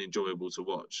completely unenjoyable to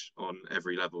watch on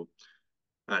every level.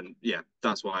 And yeah,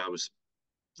 that's why I was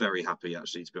very happy,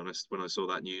 actually, to be honest, when I saw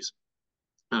that news.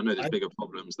 I know there's bigger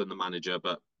problems than the manager,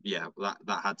 but yeah,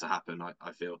 that had to happen,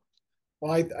 I feel.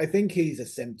 Well, I think he's a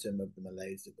symptom of the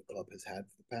malaise that the club has had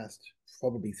for the past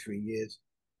probably 3 years.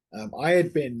 I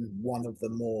had been one of the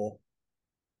more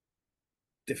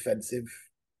defensive,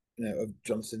 of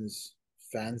Johnson's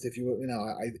fans, if you will.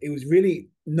 It was really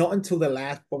not until the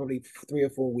last probably 3 or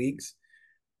 4 weeks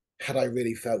had I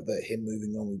really felt that him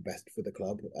moving on was best for the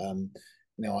club.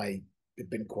 I have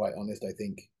been quite honest. I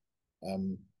think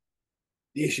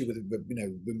the issue with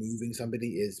removing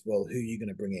somebody is, well, who are you going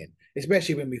to bring in?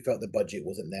 Especially when we felt the budget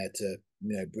wasn't there to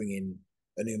bring in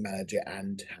a new manager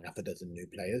and half a dozen new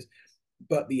players.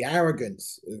 But the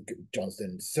arrogance of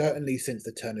Johnson, certainly since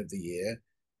the turn of the year,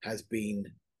 has been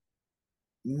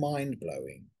mind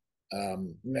blowing.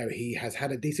 He has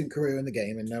had a decent career in the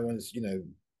game, and no one's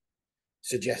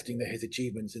suggesting that his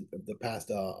achievements of the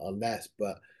past are less,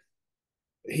 but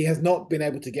he has not been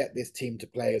able to get this team to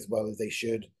play as well as they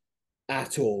should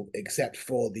at all, except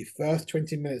for the first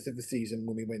 20 minutes of the season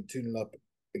when we went 2-0 up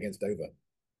against Dover.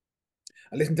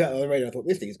 I listened to that on the radio. I thought,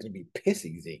 this thing is going to be piss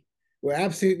easy. We're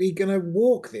absolutely going to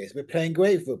walk this. We're playing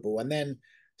great football. And then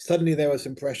suddenly there was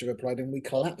some pressure applied and we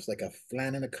collapsed like a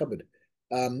flan in a cupboard.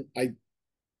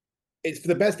 It's for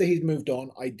the best that he's moved on.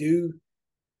 I do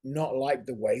not like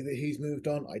the way that he's moved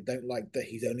on. I don't like that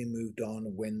he's only moved on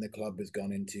when the club has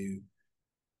gone into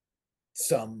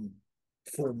some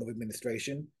form of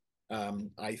administration.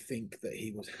 I think that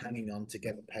he was hanging on to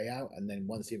get a payout, and then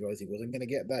once he realized he wasn't going to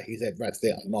get that, he said, "That's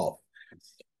it, I'm off."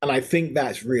 And I think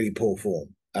that's really poor form.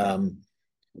 I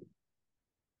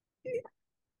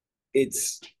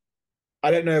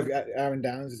don't know if Aaron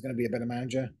Downs is going to be a better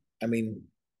manager. I mean,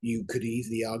 you could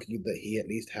easily argue that he at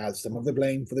least has some of the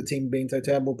blame for the team being so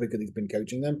terrible because he's been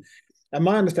coaching them. And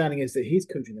my understanding is that he's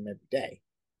coaching them every day,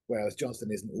 whereas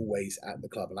Johnson isn't always at the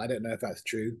club. And I don't know if that's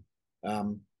true.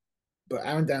 But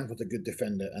Aaron Downs was a good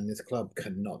defender, and this club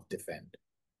cannot defend.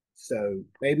 So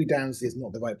maybe Downs is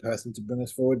not the right person to bring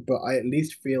us forward, but I at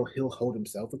least feel he'll hold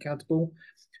himself accountable,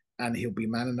 and he'll be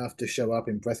man enough to show up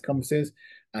in press conferences,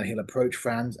 and he'll approach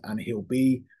fans, and he'll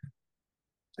be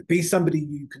somebody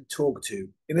you can talk to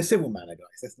in a civil manner,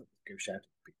 guys. Let's not go shouting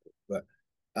at people. But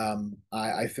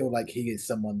I feel like he is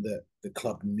someone that the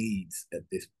club needs at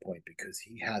this point because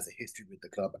he has a history with the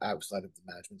club outside of the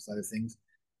management side of things.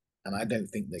 And I don't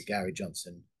think that Gary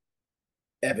Johnson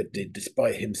ever did,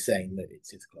 despite him saying that it's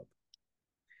his club.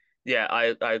 Yeah,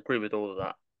 I agree with all of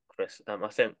that, Chris. I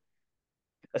think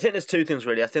there's two things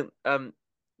really. I think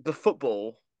the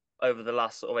football over the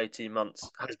last sort of 18 months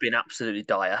has been absolutely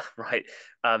dire, right?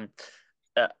 Uh,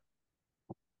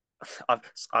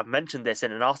 I've mentioned this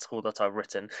in an article that I've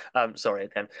written. Sorry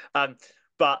again.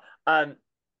 But I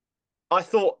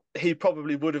thought he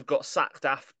probably would have got sacked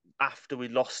after we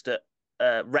lost at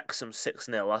Wrexham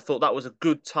 6-0. I thought that was a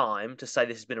good time to say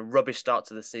this has been a rubbish start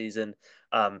to the season.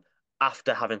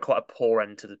 after having quite a poor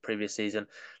end to the previous season.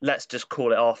 Let's just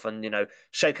call it off and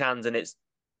shake hands. And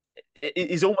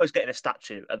he's almost getting a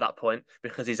statue at that point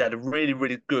because he's had a really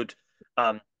really good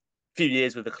few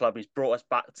years with the club. He's brought us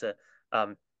back to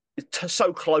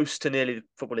so close to nearly the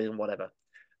football league and whatever.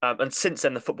 And since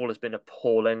then, the football has been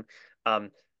appalling.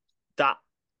 That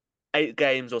 8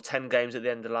 games or 10 games at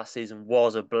the end of last season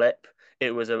was a blip.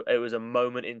 It was a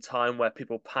moment in time where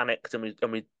people panicked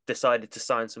and we decided to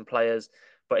sign some players,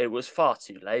 but it was far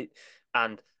too late.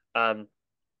 And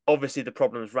obviously the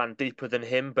problems ran deeper than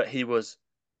him, but he was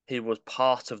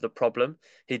part of the problem.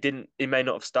 He may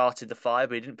not have started the fire,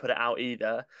 but he didn't put it out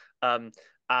either.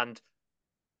 And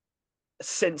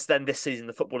since then, this season,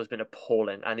 the football has been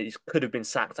appalling, and he could have been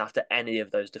sacked after any of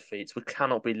those defeats. We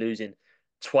cannot be losing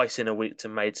twice in a week to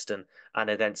Maidstone and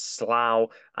against Slough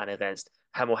and against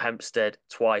Hemel Hempstead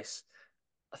twice,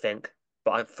 I think.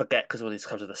 But I forget because all these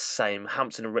clubs are the same.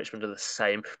 Hampton and Richmond are the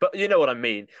same. But you know what I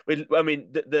mean. I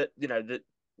mean,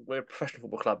 we're a professional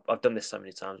football club. I've done this so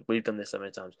many times. We've done this so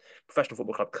many times. Professional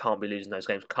football club can't be losing those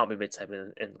games. Can't be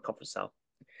mid-table in the Conference South.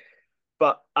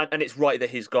 But and it's right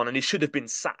that he's gone, and he should have been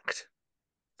sacked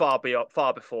far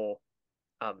before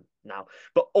now.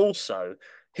 But also,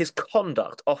 his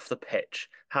conduct off the pitch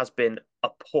has been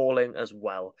appalling as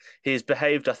well. He's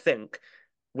behaved, I think,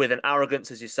 with an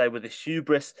arrogance, as you say, with the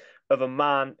hubris of a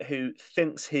man who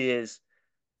thinks he is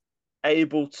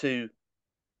able to.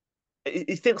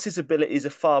 He thinks his abilities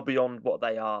are far beyond what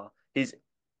they are. He's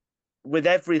with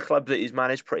every club that he's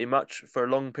managed pretty much for a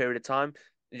long period of time.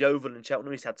 Yeovil and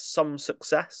Cheltenham, he's had some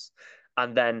success,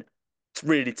 and then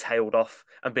really tailed off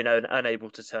and been unable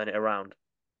to turn it around.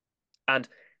 And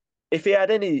if he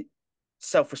had any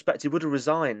self-respect, he would have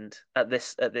resigned at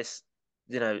this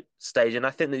stage. And I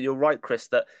think that you're right, Chris,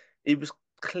 that he was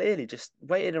clearly just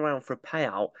waiting around for a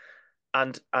payout,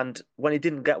 and when he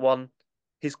didn't get one,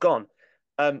 he's gone.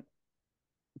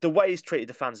 The way he's treated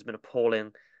the fans has been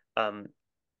appalling.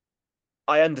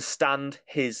 I understand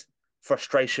his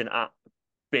frustration at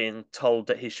being told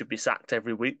that he should be sacked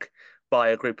every week by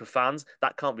a group of fans.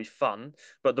 That can't be fun.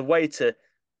 But the way to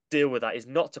deal with that is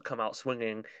not to come out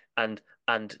swinging and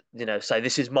say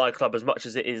this is my club as much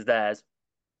as it is theirs.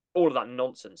 All of that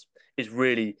nonsense is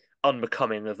really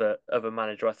unbecoming of a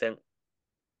manager. I think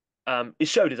he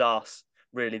showed his arse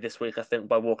really this week. I think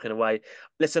by walking away.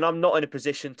 Listen, I'm not in a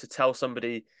position to tell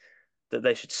somebody that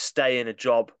they should stay in a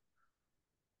job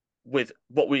with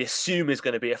what we assume is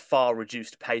going to be a far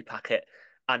reduced pay packet,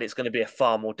 and it's going to be a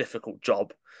far more difficult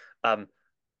job. Um,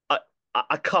 I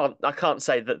I can't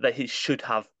say that he should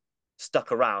have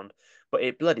stuck around, but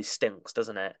it bloody stinks,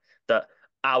 doesn't it? That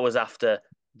hours after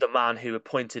the man who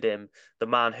appointed him, the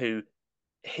man who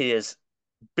he has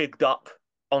bigged up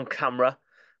on camera,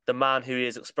 the man who he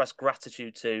has expressed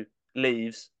gratitude to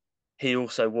leaves, he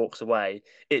also walks away.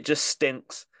 It just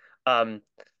stinks. Um,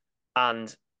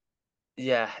 and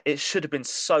yeah, it should have been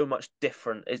so much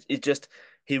different.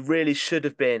 He really should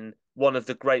have been one of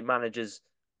the great managers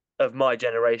of my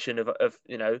generation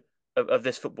of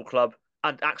this football club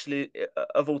and actually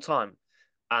of all time.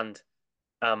 And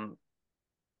um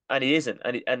and he isn't,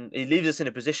 and he leaves us in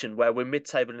a position where we're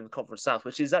mid-table in the Conference South,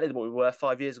 which is exactly what we were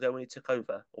 5 years ago when he took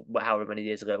over, or however many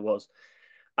years ago it was.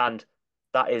 And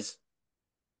that is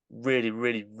really,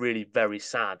 really, really very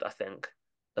sad, I think,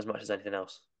 as much as anything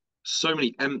else. So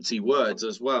many empty words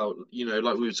as well.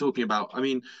 Like we were talking about. I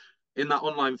mean, in that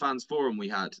online fans forum we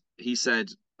had, he said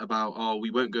about, oh,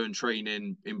 we won't go and train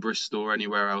in Bristol or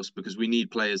anywhere else because we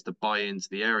need players to buy into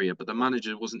the area. But the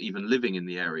manager wasn't even living in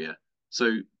the area.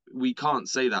 So we can't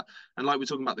say that. And like we're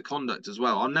talking about the conduct as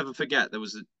well, I'll never forget there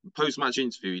was a post-match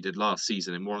interview he did last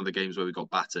season in one of the games where we got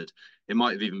battered. It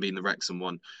might have even been the Wrexham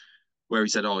one, where he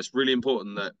said, "Oh, it's really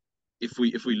important that if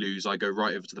we lose, I go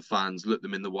right over to the fans, look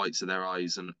them in the whites of their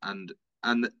eyes, and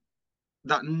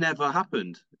that never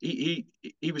happened. He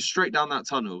was straight down that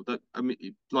tunnel. That I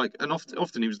mean, like, and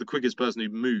often he was the quickest person who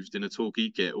moved in a Torquay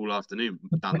kit all afternoon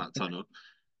down that tunnel.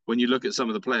 When you look at some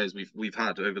of the players we've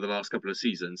had over the last couple of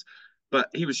seasons, but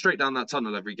he was straight down that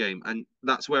tunnel every game, and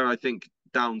that's where I think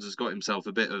Downs has got himself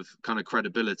a bit of kind of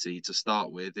credibility to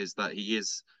start with, is that he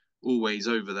is always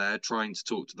over there trying to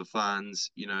talk to the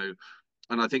fans.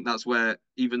 And I think that's where,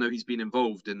 even though he's been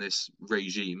involved in this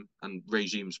regime, and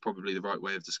regime's probably the right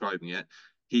way of describing it,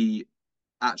 he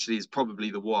actually is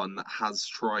probably the one that has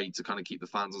tried to kind of keep the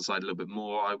fans on side a little bit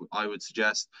more. I would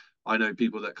suggest. I know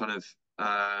people that kind of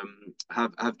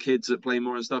have kids at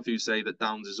Plainmoor and stuff who say that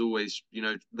Downs is always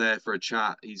there for a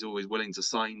chat. He's always willing to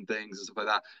sign things and stuff like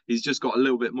that. He's just got a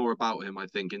little bit more about him, I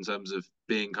think, in terms of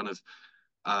being kind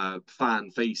of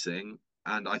fan facing,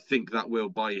 and I think that will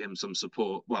buy him some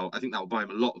support. Well, I think that will buy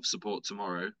him a lot of support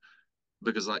tomorrow.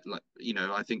 because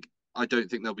I don't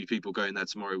think there'll be people going there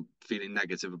tomorrow feeling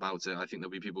negative about it. I think there'll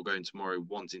be people going tomorrow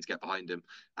wanting to get behind him,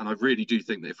 and I really do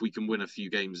think that if we can win a few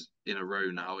games in a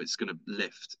row now, it's going to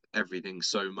lift everything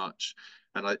so much.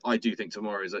 And I do think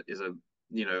tomorrow is a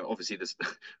obviously there's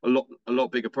a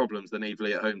lot bigger problems than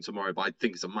Aveley at home tomorrow, but I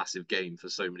think it's a massive game for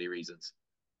so many reasons.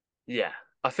 Yeah,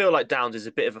 I feel like Downs is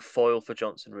a bit of a foil for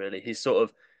Johnson. Really, he's sort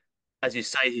of, as you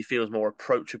say, he feels more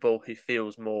approachable. He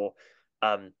feels more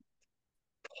um,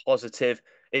 positive.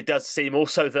 It does seem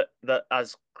also that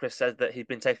as Chris said, that he's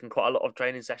been taking quite a lot of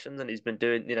training sessions and he's been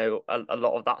doing a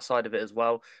lot of that side of it as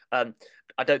well. I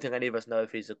don't think any of us know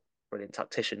if he's a brilliant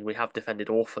tactician. We have defended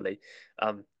awfully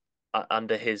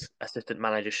under his assistant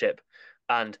managership,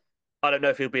 and I don't know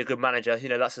if he'll be a good manager.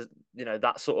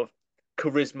 That sort of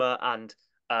charisma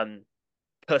and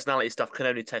personality stuff can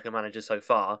only take a manager so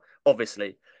far,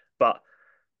 obviously, but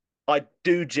I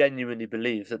do genuinely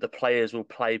believe that the players will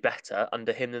play better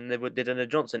under him than did under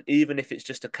Johnson, even if it's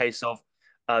just a case of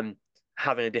um,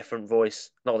 having a different voice.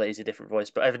 Not that he's a different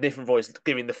voice, but having a different voice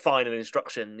giving the final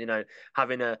instruction.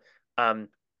 Having a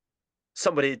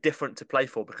somebody different to play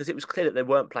for, because it was clear that they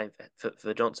weren't playing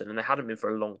for Johnson and they hadn't been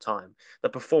for a long time. The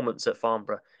performance at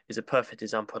Farnborough is a perfect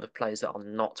example of players that are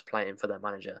not playing for their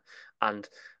manager, and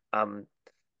um,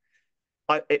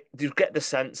 you get the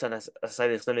sense, and as I say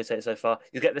this, I've only said it so far,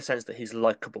 you get the sense that he's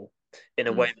likable in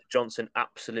a way Mm. that Johnson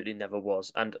absolutely never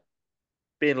was. And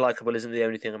being likable isn't the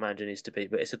only thing a manager needs to be,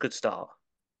 but it's a good start.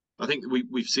 I think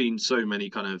we've seen so many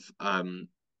kind of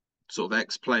sort of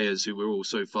ex players who we're all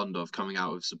so fond of coming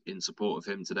out of in support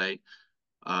of him today.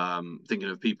 Thinking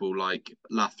of people like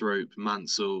Lathrop,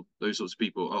 Mansell, those sorts of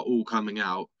people are all coming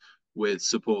out with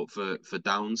support for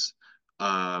Downs.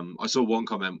 I saw one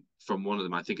comment from one of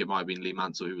them. I think it might have been Lee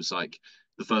Mansell, who was like,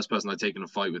 "The first person I've taken a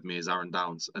fight with me is Aaron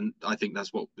Downs," and I think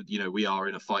that's what we are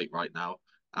in a fight right now,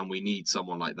 and we need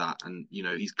someone like that. And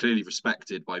he's clearly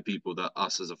respected by people that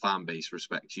us as a fan base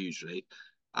respect hugely,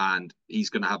 and he's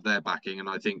going to have their backing. And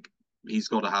I think he's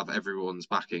got to have everyone's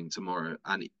backing tomorrow.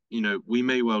 And we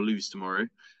may well lose tomorrow,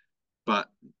 but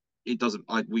it doesn't.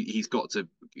 He's got to.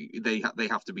 They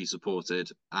have to be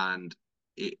supported, and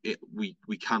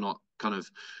we cannot kind of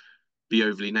be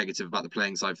overly negative about the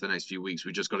playing side for the next few weeks.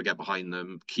 We just got to get behind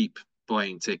them, keep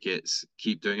buying tickets,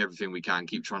 keep doing everything we can,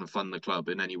 keep trying to fund the club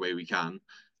in any way we can,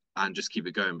 and just keep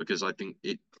it going, because I think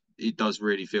it does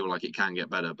really feel like it can get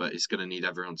better, but it's going to need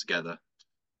everyone together.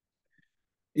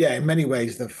 Yeah, in many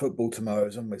ways, the football tomorrow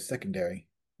is almost secondary.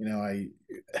 I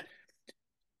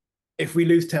if we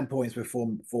lose 10 points, we're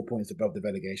 4 points above the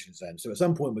relegation zone. So at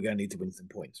some point, we're going to need to win some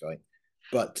points, right?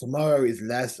 But tomorrow is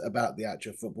less about the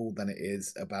actual football than it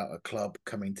is about a club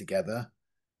coming together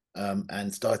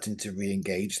and starting to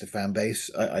re-engage the fan base.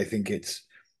 I think it's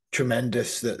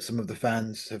tremendous that some of the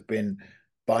fans have been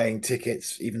buying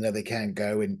tickets, even though they can't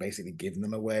go, and basically giving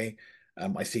them away.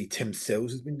 I see Tim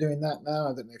Sills has been doing that now.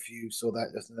 I don't know if you saw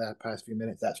that just in the past few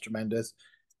minutes. That's tremendous.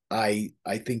 I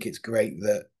think it's great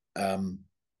that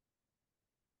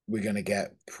we're going to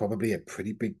get probably a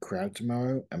pretty big crowd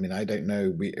tomorrow. I mean, I don't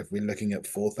know if we're looking at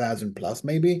 4,000 plus,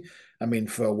 maybe. I mean,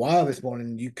 for a while this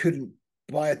morning, you couldn't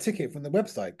buy a ticket from the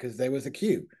website because there was a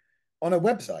queue on a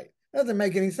website. That doesn't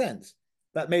make any sense.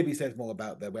 That maybe says more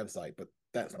about their website, but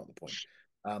that's not the point.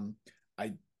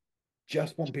 I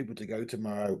just want people to go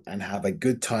tomorrow and have a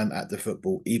good time at the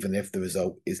football, even if the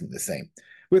result isn't the same.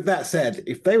 With that said,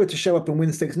 if they were to show up and win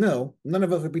 6-0, none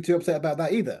of us would be too upset about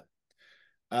that either.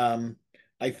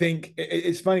 I think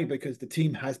it's funny because the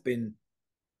team has been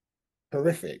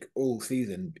horrific all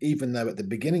season, even though at the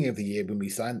beginning of the year when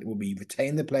we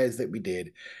retained the players that we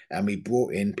did and we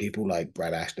brought in people like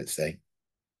Brad Ash, let's say,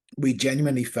 we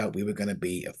genuinely felt we were going to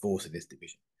be a force in this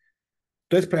division.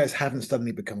 Those players haven't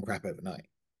suddenly become crap overnight.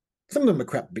 Some of them are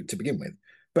crap to begin with,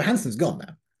 but Hansen's gone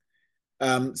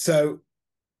now. So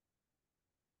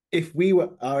if we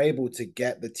are able to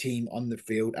get the team on the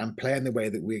field and play in the way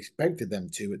that we expected them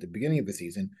to at the beginning of the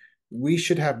season, we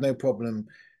should have no problem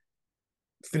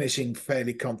finishing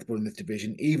fairly comfortable in this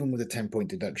division, even with a 10-point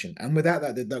deduction. And without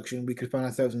that deduction, we could find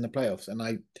ourselves in the playoffs. And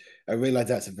I realize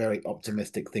that's a very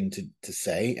optimistic thing to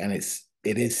say, and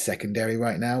it is secondary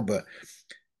right now, but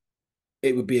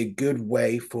it would be a good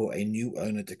way for a new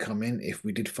owner to come in if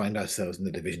we did find ourselves in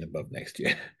the division above next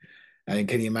year. I mean,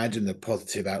 can you imagine the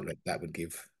positive outlook that would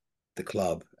give the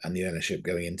club and the ownership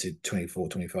going into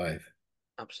 24-25?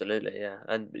 Absolutely, yeah,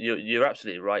 and you're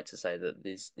absolutely right to say that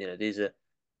these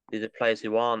are players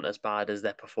who aren't as bad as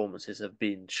their performances have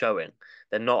been showing.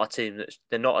 They're not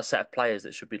a set of players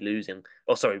that should be losing,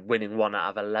 or sorry, winning 1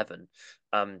 out of 11.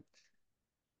 Um,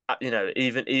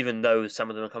 even though some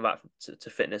of them have come back to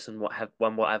fitness and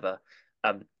whatever,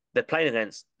 they're playing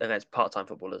against part-time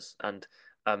footballers, and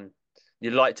um,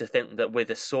 you like to think that with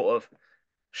a sort of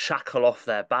shackle off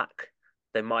their back,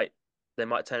 they might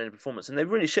turn into performance, and they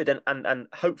really should, and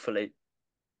hopefully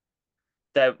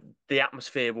the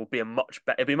atmosphere will be a much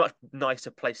better, it'll be a much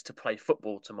nicer place to play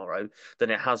football tomorrow than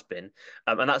it has been,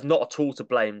 and that's not at all to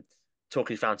blame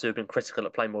Torquay fans who have been critical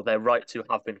at Plainmoor. They're right to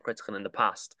have been critical in the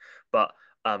past, but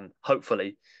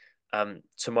hopefully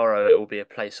tomorrow it will be a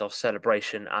place of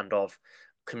celebration and of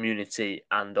community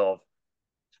and of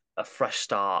a fresh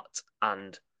start,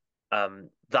 and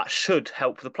that should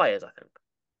help the players, I think.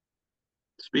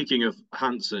 Speaking of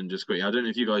Hanson, just quickly, I don't know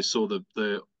if you guys saw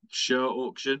the shirt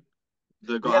auction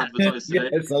that got Yeah, advertised today.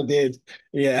 Yes, I did.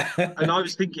 Yeah. And I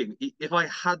was thinking, if I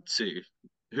had to,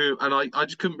 I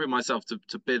just couldn't bring myself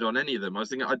to bid on any of them. I was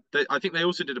thinking, I think they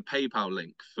also did a PayPal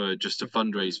link for just to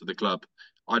fundraise for the club.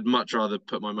 I'd much rather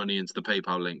put my money into the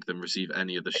PayPal link than receive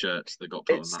any of the shirts that got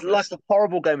put on it's that like list. a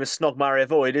horrible game of Snog, Marry,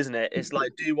 Avoid, isn't it? It's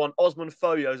like, do you want Osman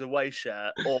Foyo's away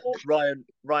shirt or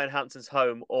Ryan Hampton's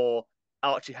home or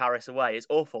Archie Harris away? It's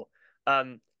awful.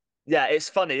 Um, yeah, it's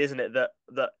funny, isn't it,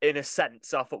 that in a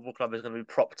sense our football club is going to be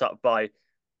propped up by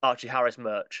Archie Harris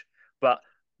merch, but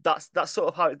that's sort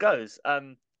of how it goes.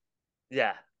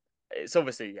 Yeah, it's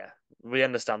obviously, yeah, we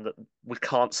understand that we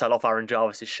can't sell off Aaron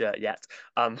Jarvis's shirt yet.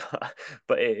 Um,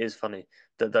 but it is funny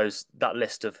that that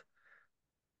list of,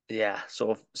 yeah,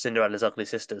 sort of Cinderella's ugly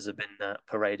sisters have been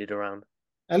paraded around.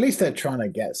 At least they're trying to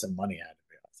get some money out of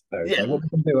it, I suppose. Yeah, Like, what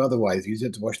can they do otherwise? Use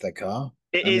it to wash their car?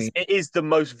 it I is. mean, It is the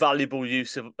most valuable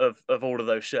use of all of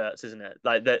those shirts, isn't it?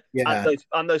 Like that, yeah,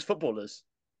 and those footballers.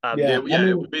 Um, yeah. I Yeah, mean,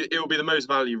 it will be the most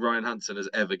value Ryan Hansen has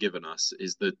ever given us.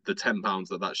 Is the £10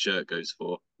 that shirt goes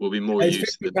for will be more it's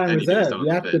use than £50 anything he's reserve. done on You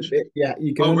the have to, pitch. yeah,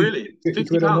 you can Oh, only really? 50 Fifty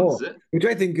quid or pounds, is more, it? which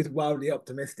I think is wildly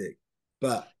optimistic.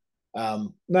 But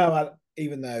no,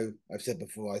 even though I've said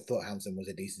before, I thought Hansen was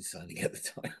a decent signing at the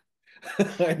time.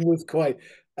 I was quite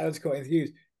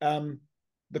enthused.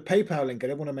 The PayPal link, I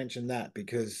don't want to mention that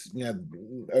because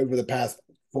over the past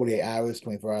 48 hours,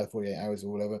 24 hours, 48 hours, or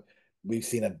whatever, we've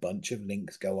seen a bunch of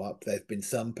links go up. There's been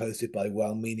some posted by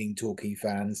well-meaning Torquay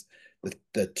fans.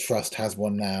 The trust has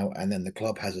one now, and then the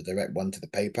club has a direct one to the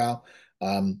PayPal.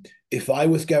 If I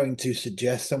was going to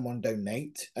suggest someone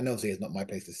donate, and obviously it's not my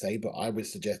place to say, but I would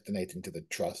suggest donating to the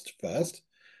trust first.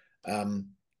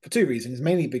 For two reasons,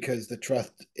 mainly because the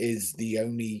trust is the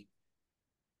only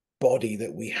body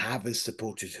that we have as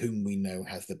supporters whom we know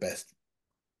has the best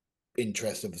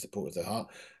interest of the supporters at heart.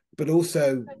 But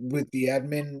also with the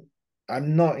admin,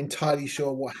 I'm not entirely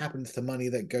sure what happens to money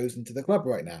that goes into the club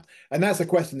right now. And that's a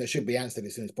question that should be answered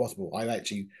as soon as possible. I've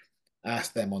actually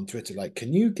asked them on Twitter, like,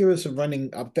 can you give us a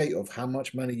running update of how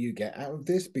much money you get out of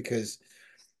this? Because,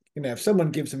 if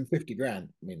someone gives them 50 grand,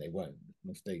 I mean, they won't.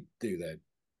 If they do, they're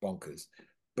bonkers.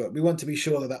 But we want to be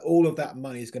sure that all of that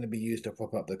money is going to be used to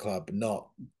prop up the club, not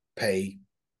pay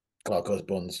Clark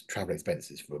Osborne's travel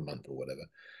expenses for a month or whatever.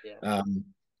 yeah,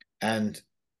 And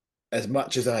as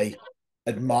much as I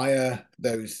admire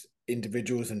those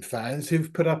individuals and fans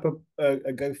who've put up a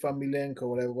GoFundMe link or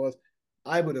whatever it was,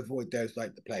 I would avoid those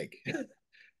like the plague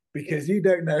because you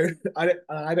don't know. I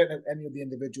don't know any of the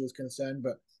individuals concerned,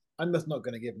 but I'm just not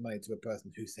going to give money to a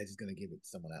person who says he's going to give it to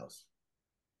someone else.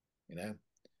 You know.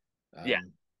 yeah,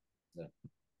 Yeah.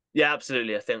 yeah,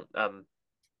 absolutely.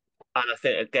 And I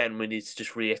think again we need to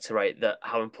just reiterate that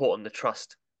how important the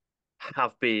trust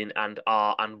have been and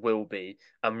are and will be,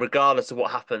 regardless of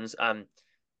what happens.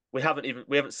 We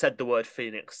haven't said the word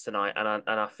Phoenix tonight, and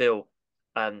I feel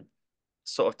um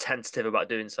sort of tentative about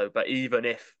doing so. But even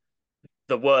if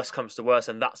the worst comes to worst,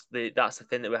 and that's the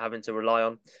thing that we're having to rely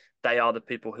on, they are the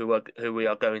people who we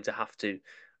are going to have to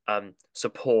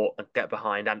support and get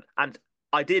behind, and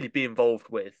ideally be involved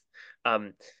with.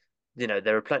 Um,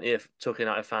 there are plenty of Talking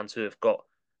United fans who have got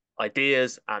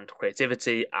ideas and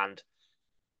creativity and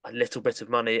a little bit of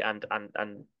money, and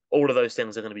all of those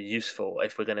things are going to be useful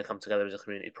if we're going to come together as a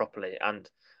community properly. And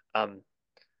um,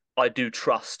 I do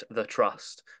trust the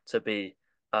trust to be,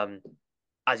 um,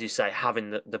 as you say,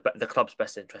 having the club's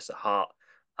best interests at heart.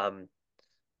 Um,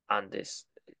 and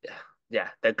yeah,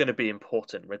 they're going to be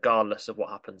important regardless of what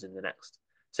happens in the next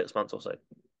 6 months or so.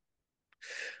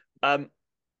 Um,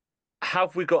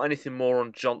 have we got anything more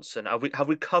on Johnson? Have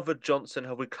we covered Johnson?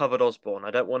 Have we covered Osborne?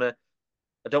 I don't want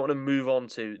to move on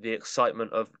to the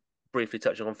excitement of briefly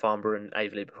touching on Farnborough and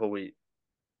Aveley before we're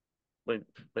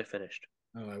finished.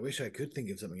 Oh, I wish I could think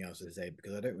of something else to say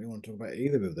because I don't really want to talk about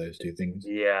either of those two things.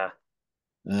 Yeah,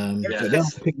 Yeah, But no,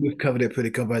 I think we've covered it pretty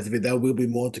comprehensively. There will be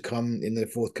more to come in the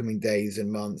forthcoming days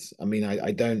and months. I mean,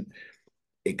 I don't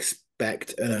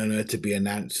expect an owner to be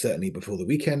announced certainly before the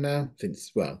weekend now,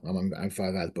 since well, I'm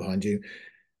 5 hours behind you.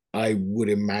 I would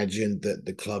imagine that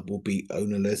the club will be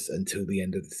ownerless until the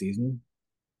end of the season.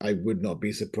 I would not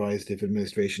be surprised if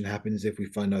administration happens if we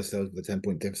find ourselves with a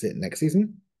 10-point deficit next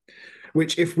season.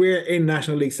 Which, if we're in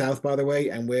National League South, by the way,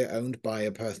 and we're owned by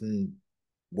a person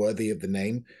worthy of the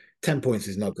name, 10 points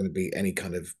is not going to be any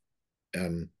kind of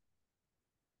um,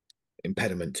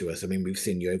 impediment to us. I mean, we've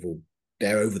seen you over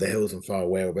there over the hills and far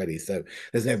away already, so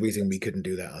there's no reason we couldn't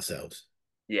do that ourselves.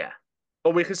 Yeah.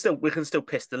 Or we can still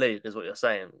piss the league, is what you're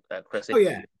saying, Chris. Oh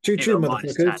yeah, choo You choo, got -10.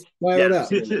 motherfuckers, fire Yeah, it up.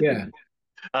 absolutely. Yeah,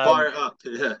 Fire Um, it up.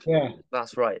 Yeah. yeah.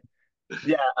 that's right.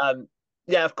 Yeah,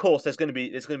 yeah. Of course, there's going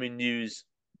to be news.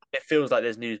 It feels like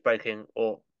there's news breaking,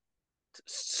 or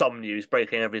some news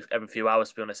breaking every few hours,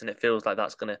 to be honest, and it feels like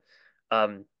that's going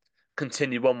to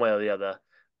continue one way or the other.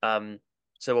 Um,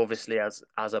 so obviously, as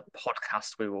a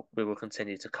podcast, we will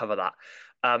continue to cover that.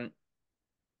 Um,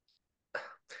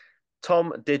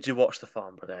 Tom, did you watch the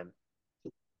Farnborough game?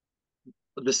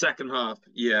 The second half,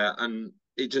 yeah, and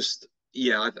it just,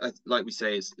 yeah, like we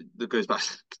say, that goes back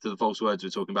to the false words we're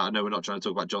talking about. I know we're not trying to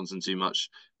talk about Johnson too much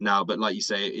now, but like you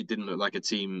say, it didn't look like a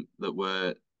team that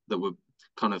were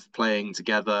kind of playing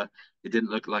together. It didn't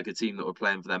look like a team that were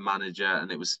playing for their manager,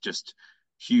 and it was just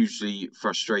hugely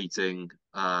frustrating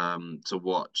to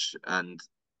watch. And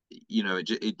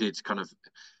it did kind of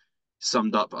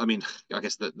summed up. I mean, I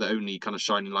guess the only kind of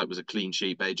shining light was a clean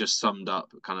sheet, but it just summed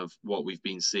up kind of what we've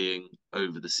been seeing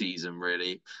over the season,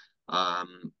 really.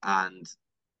 And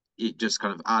it just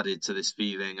kind of added to this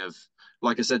feeling of,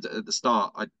 like I said at the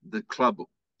start, the club,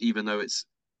 even though it's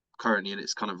currently in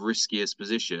its kind of riskiest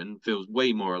position, feels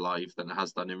way more alive than it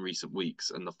has done in recent weeks.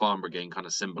 And the Farnborough game kind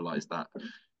of symbolised that.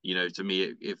 To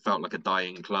me, it felt like a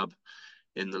dying club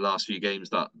in the last few games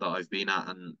that I've been at,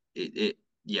 and it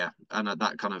yeah, and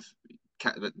that kind of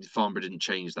Farnborough didn't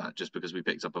change that just because we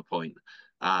picked up a point,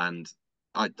 and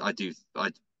I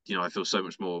feel so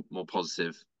much more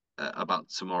positive about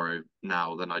tomorrow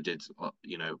now than I did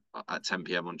at 10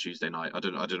 p.m. on Tuesday night. I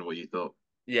don't know what you thought.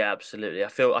 Yeah, absolutely. I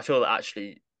feel that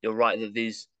actually you're right that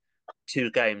these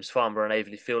two games, Farnborough and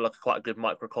Aveley, feel like quite a good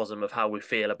microcosm of how we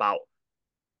feel about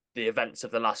the events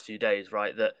of the last few days.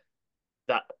 Right, that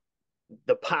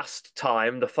the past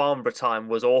time, the Farnborough time,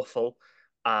 was awful,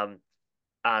 um,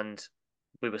 and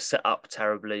we were set up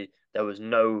terribly. There was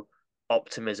no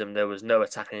optimism. There was no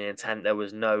attacking intent. There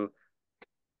was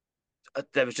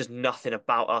just nothing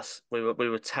about us. We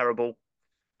were terrible.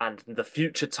 And the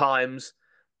future times,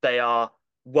 they are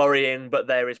worrying, but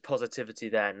there is positivity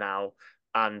there now,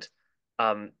 and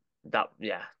um, that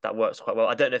works quite well.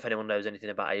 I don't know if anyone knows anything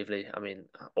about Aveley. I mean,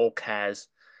 or cares.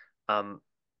 Um,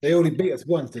 They only beat us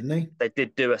once, didn't they? they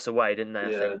did do us away, didn't they? I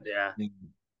Yeah, think. Yeah. Yeah.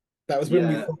 That was when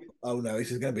we yeah, thought, oh no,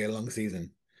 this is going to be a long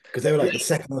season because they were like the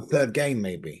second or third game,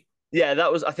 maybe Yeah,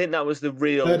 that was. I think that was the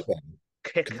real third game.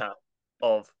 kicker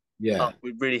of Yeah,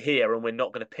 we're really here and we're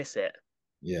not going to piss it.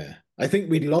 yeah. I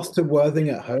think we'd lost to Worthing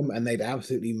at home and they'd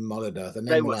absolutely mullered us, and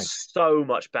They then we're were like, so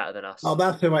much better than oh, us.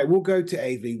 that's all right. We'll go to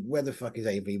AV. Where the fuck is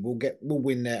AV? We'll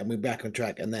win there and we're back on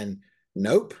track. And then,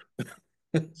 nope.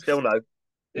 Still no.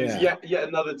 it was Yeah. yet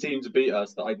another team to beat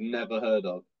us that I'd never heard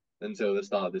of until the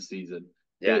start of this season.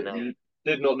 Yeah, Did, no.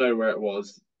 did not know where it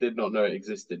was, did not know it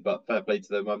existed, but fair play to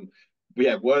them.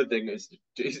 Yeah, Worthing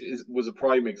was a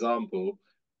prime example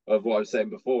of what I was saying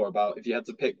before about if you had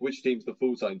to pick which team's the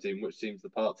full time team, which team's the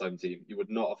part time team, you would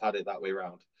not have had it that way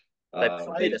around. They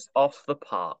played They us off the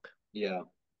park. Yeah,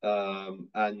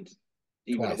 and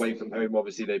even Twice. away from home,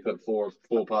 obviously they put four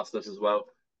past us as well.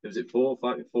 Was it four,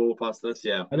 five, four past us?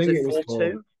 Yeah, I Was think it it was four four.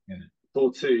 two? Yeah.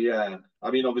 4-2. Yeah,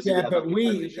 I mean obviously we Yeah, had that but big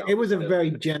penalty it shout, but was a still,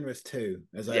 very generous two,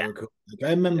 as I Yeah, recall. Like, I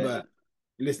yeah, remember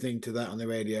listening to that on the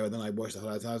radio and then I watched the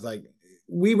highlights. And I was like,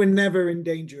 we were never in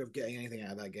danger of getting anything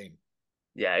out of that game.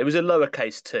 yeah. It was a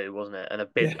lowercase two, wasn't it? And a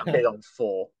big Yeah. on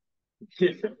four.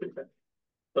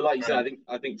 But like you said, Um,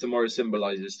 I think tomorrow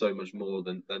symbolizes so much more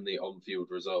than the on field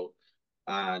result,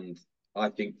 and I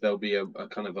think there'll be a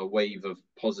kind of a wave of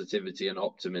positivity and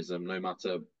optimism, no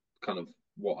matter kind of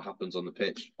what happens on the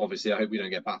pitch. Obviously, I hope we don't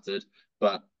get battered,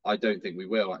 but I don't think we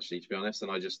will actually, to be honest.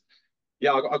 And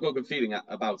yeah, I got a good feeling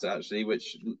about it actually,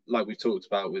 which like we've talked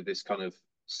about with this kind of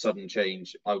sudden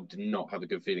change, I did not have a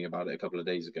good feeling about it a couple of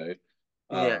days ago.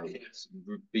 yeah, It's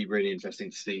be really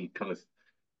interesting to see kind of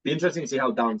be interesting to see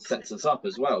how Dan sets us up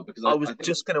as well, because I I, was I think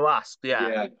just going to ask. Yeah,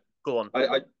 yeah, go on.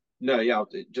 I no,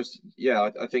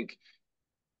 yeah, I think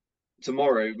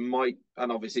tomorrow might,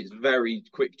 and obviously it's very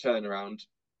quick turnaround.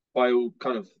 By all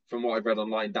kind of from what I've read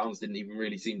online, Downs didn't even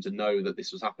really seem to know that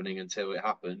this was happening until it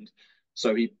happened,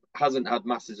 so he hasn't had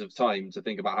masses of time to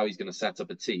think about how he's going to set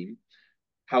up a team.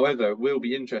 However, it will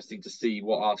be interesting to see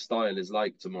what our style is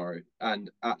like tomorrow, and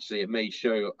actually, it may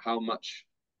show how much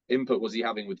input was he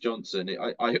having with Johnson?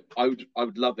 I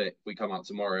would love it if we come out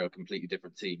tomorrow a completely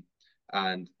different team,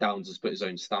 and Downs has put his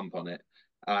own stamp on it.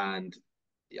 And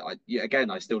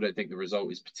again, I still don't think the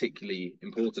result is particularly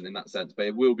important in that sense, but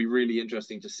it will be really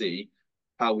interesting to see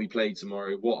how we play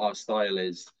tomorrow, what our style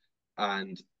is,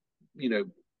 and you know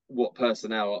what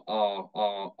personnel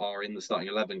are in the starting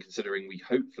 11. Considering we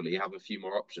hopefully have a few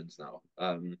more options now,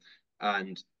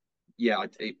 and yeah, I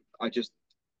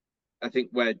think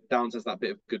where Downs has that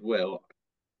bit of goodwill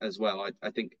as well, I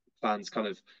think fans kind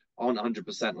of aren't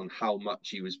 100% on how much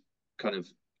he was kind of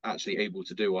actually able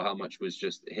to do, or how much was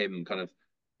just him kind of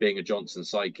being a Johnson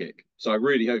sidekick. So I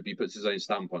really hope he puts his own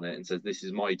stamp on it and says, "This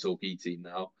is my Torquay team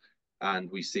now,"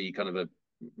 and we see kind of a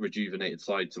rejuvenated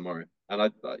side tomorrow.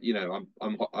 And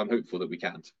I'm hopeful that we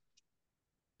can.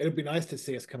 It'd be nice to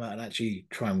see us come out and actually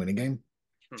try and win a game.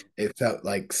 Hmm. It felt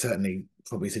like certainly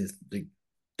probably since the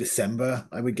December,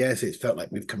 I would guess, it's felt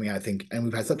like we've coming out, I think, and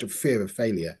we've had such a fear of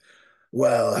failure.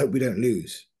 Well, I hope we don't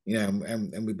lose.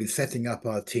 And we've been setting up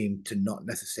our team to not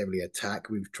necessarily attack.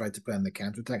 We've tried to play on the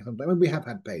counter attack sometimes. I mean, we have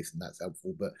had pace, and that's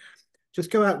helpful. But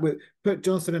just go out with put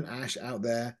Johnson and Ash out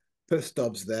there, put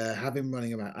Stobbs there, have him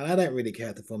running around. And I don't really care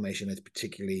if the formation is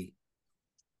particularly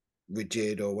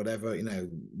rigid or whatever,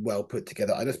 well put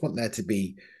together. I just want there to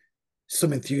be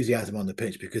some enthusiasm on the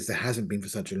pitch because there hasn't been for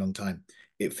such a long time.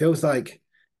 It feels like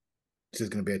this is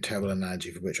going to be a terrible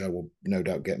analogy for which I will no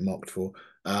doubt get mocked for.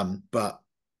 But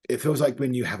it feels like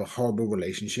when you have a horrible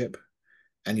relationship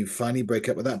and you finally break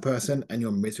up with that person and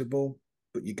you're miserable,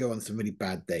 but you go on some really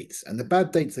bad dates. And the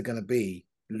bad dates are going to be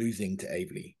losing to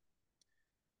Aveley.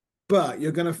 But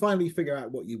you're going to finally figure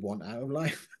out what you want out of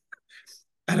life.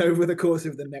 And over the course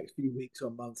of the next few weeks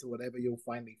or months or whatever, you'll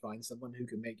finally find someone who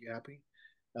can make you happy.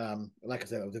 Like I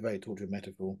said, that was a very tortured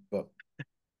metaphor, but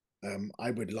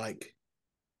I would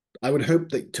hope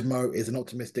that tomorrow is an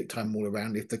optimistic time all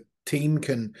around. If the team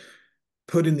can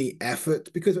put in the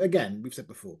effort, because again, we've said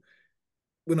before,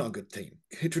 we're not a good team.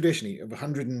 Traditionally, of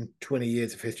 120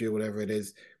 years of history or whatever it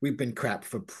is, we've been crap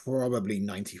for probably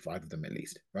 95 of them at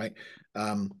least, right?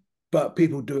 But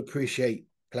people do appreciate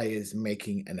players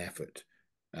making an effort.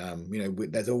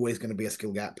 There's always going to be a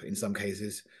skill gap in some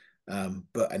cases,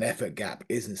 but an effort gap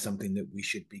isn't something that we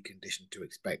should be conditioned to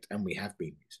expect, and we have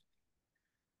been.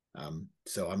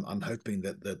 So I'm hoping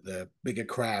that the bigger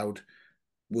crowd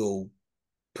will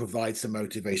provide some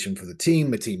motivation for the team.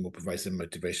 The team will provide some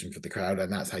motivation for the crowd,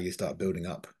 and that's how you start building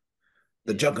up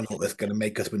the juggernaut that's going to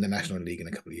make us win the National League in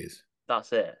a couple of years.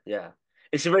 That's it. Yeah,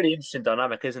 it's a really interesting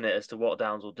dynamic, isn't it, as to what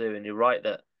Downs will do? And you're right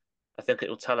that I think it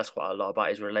will tell us quite a lot about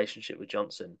his relationship with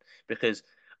Johnson because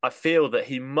I feel that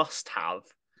he must have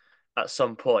at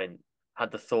some point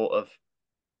had the thought of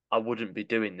I wouldn't be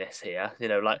doing this here.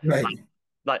 Right.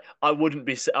 Like I wouldn't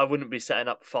be setting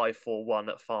up 5-4-1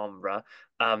 at Farnborough.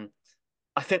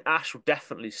 I think Ash will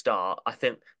definitely start. I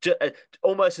think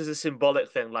almost as a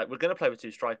symbolic thing, like we're going to play with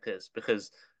two strikers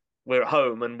because we're at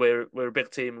home and we're a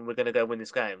big team and we're going to go win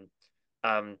this game.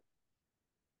 Um,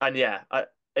 and yeah,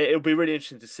 it'll be really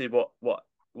interesting to see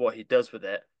what he does with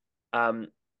it. Um,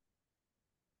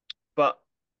 but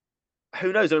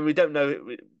who knows? I mean, we don't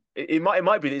know. It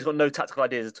might be that he's got no tactical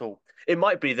ideas at all. It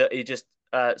might be that he just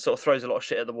sort of throws a lot of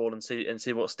shit at the wall and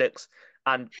see what sticks.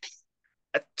 And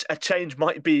a change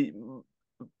might be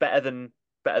better.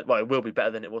 Well, it will be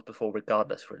better than it was before,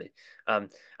 regardless, really. And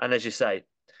as you say,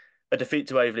 a defeat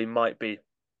to Aveley might be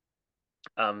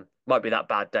that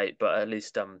bad date, but at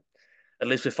least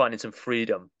we're finding some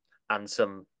freedom and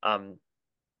some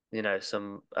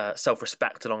self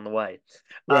respect along the way.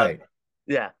 Right.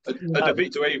 Yeah. A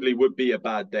defeat to Aveley would be a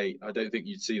bad date. I don't think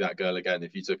you'd see that girl again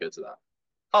if you took her to that.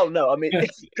 Oh no, I mean,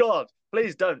 God,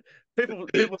 please don't.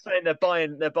 People saying they're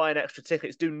buying extra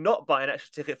tickets. Do not buy an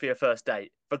extra ticket for your first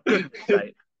date, for goodness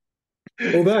sake.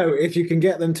 Although, if you can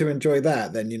get them to enjoy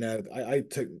that, then I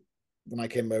took when I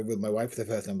came over with my wife for the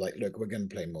first time, I'm like, look, we're going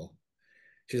to play more.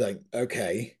 She's like,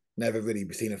 okay, never really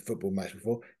seen a football match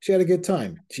before. She had a good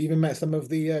time. She even met some of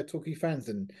the Torquay fans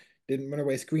and didn't run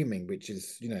away screaming, which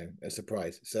is, a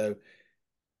surprise. So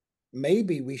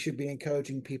maybe we should be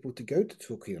encouraging people to go to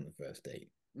Torquay on the first date.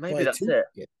 Maybe Buy that's two it.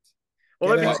 tickets.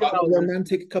 Well, Get maybe a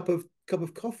romantic cup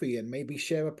of coffee and maybe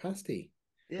share a pasty.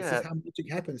 This is yeah, how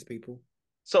magic happens, people.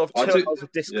 sort of I 2 hours of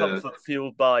yeah. discomfort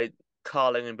fueled by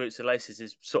carling and boots and laces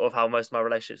is sort of how most of my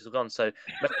relationships have gone. So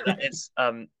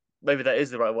maybe that is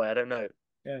the right way. I don't know.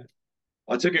 Yeah.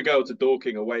 I took a girl to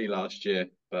Dorking away last year,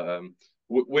 but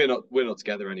we're not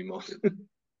together anymore.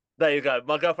 There you go.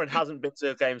 My girlfriend hasn't been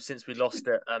to a game since we lost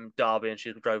at Derby, and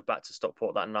she drove back to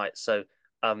Stockport that night. So,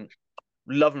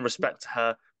 love and respect to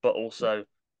her, but also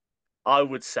I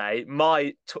would say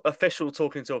my official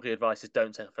talking advice is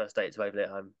don't take a first date to Waverley at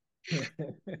home.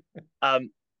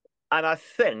 Um, and I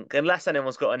think, unless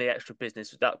anyone's got any extra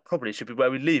business, that probably should be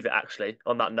where we leave it, actually,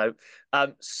 on that note.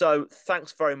 So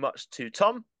thanks very much to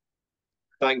Tom.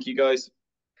 Thank you, guys.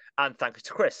 And thank you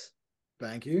to Chris.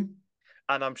 Thank you.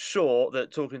 And I'm sure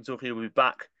that Talking Talkie will be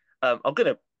back. I'm going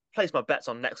to place my bets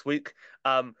on next week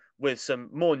with some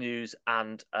more news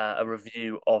and a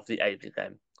review of the Aveley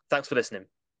game. Thanks for listening.